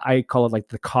 I call it like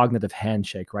the cognitive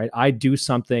handshake, right? I do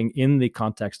something in the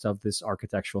context of this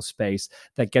architectural space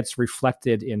that gets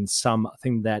reflected in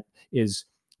something that is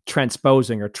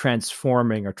transposing or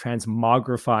transforming or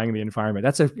transmogrifying the environment.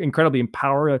 That's an incredibly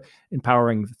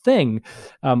empowering thing.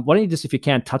 Why don't you just, if you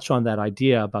can, touch on that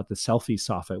idea about the selfie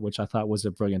soffit, which I thought was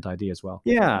a brilliant idea as well.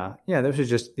 Yeah. This was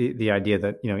just the idea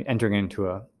that, entering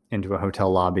into into a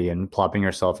hotel lobby and plopping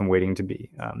yourself and waiting to be,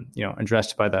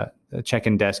 addressed by the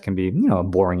check-in desk can be, a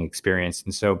boring experience.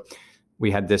 And so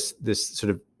we had this sort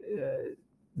of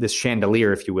this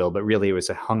chandelier, if you will, but really it was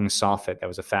a hung soffit that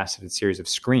was a faceted series of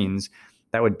screens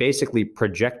that would basically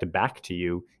project back to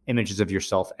you images of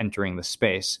yourself entering the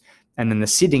space. And then the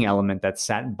seating element that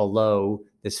sat below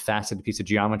this faceted piece of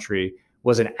geometry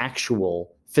was an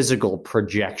actual physical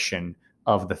projection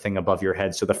of the thing above your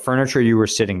head. So the furniture you were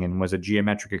sitting in was a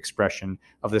geometric expression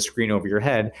of the screen over your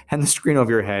head, and the screen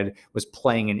over your head was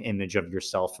playing an image of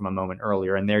yourself from a moment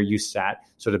earlier. And there you sat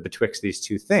sort of betwixt these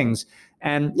two things.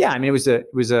 And yeah, I mean, it was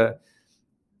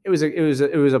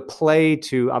a play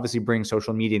to obviously bring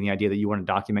social media and the idea that you want to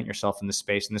document yourself in the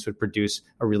space, and this would produce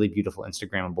a really beautiful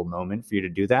Instagrammable moment for you to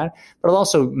do that. But it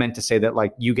also meant to say that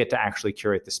like you get to actually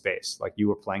curate the space, like you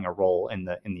were playing a role in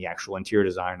the actual interior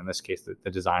design, in this case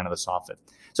the design of the soffit.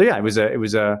 So yeah, it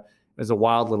was a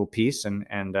wild little piece, and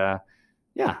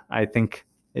yeah, I think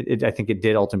it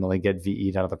did ultimately get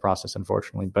VE'd out of the process,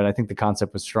 unfortunately, but I think the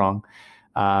concept was strong.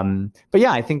 But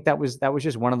yeah, I think that was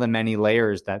just one of the many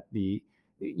layers that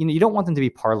you don't want them to be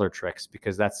parlor tricks,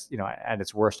 because that's, at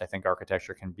its worst, I think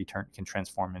architecture can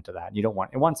transform into that.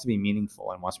 It wants to be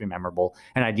meaningful and wants to be memorable.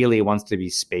 And ideally it wants to be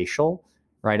spatial,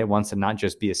 right? It wants to not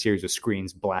just be a series of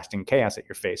screens blasting chaos at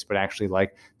your face, but actually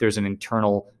like there's an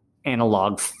internal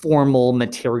analog formal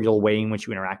material way in which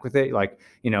you interact with it. Like,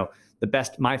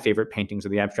 my favorite paintings are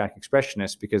the abstract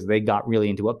expressionists, because they got really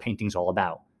into what painting's all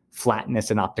about.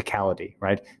 Flatness and opticality,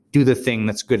 right? Do the thing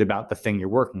that's good about the thing you're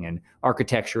working in.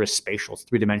 Architecture is spatial, it's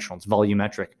three-dimensional, it's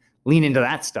volumetric. Lean into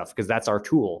that stuff, because that's our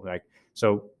tool. Like,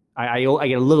 so I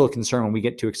get a little concerned when we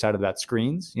get too excited about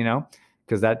screens,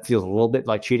 because that feels a little bit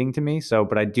like cheating to me. So,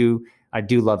 but I do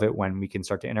love it when we can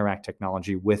start to interact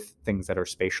technology with things that are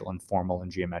spatial and formal and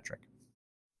geometric.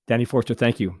 Danny Forster,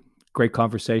 thank you. Great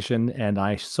conversation, and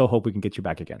I so hope we can get you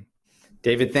back again.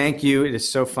 David, thank you. It is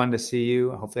so fun to see you.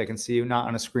 Hopefully I can see you not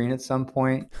on a screen at some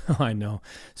point. I know.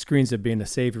 Screens have been a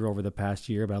savior over the past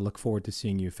year, but I look forward to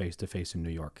seeing you face to face in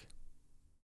New York.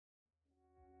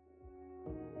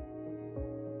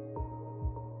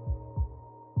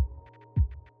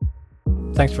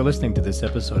 Thanks for listening to this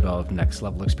episode of Next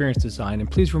Level Experience Design, and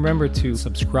please remember to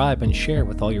subscribe and share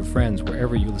with all your friends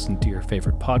wherever you listen to your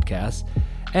favorite podcasts.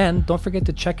 And don't forget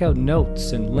to check out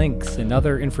notes and links and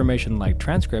other information like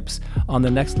transcripts on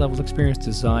the Next Level Experience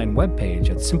Design webpage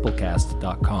at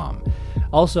simplecast.com.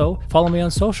 Also, follow me on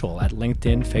social at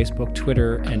LinkedIn, Facebook,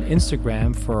 Twitter, and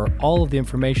Instagram for all of the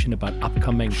information about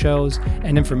upcoming shows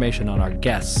and information on our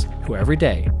guests who every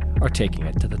day are taking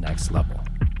it to the next level.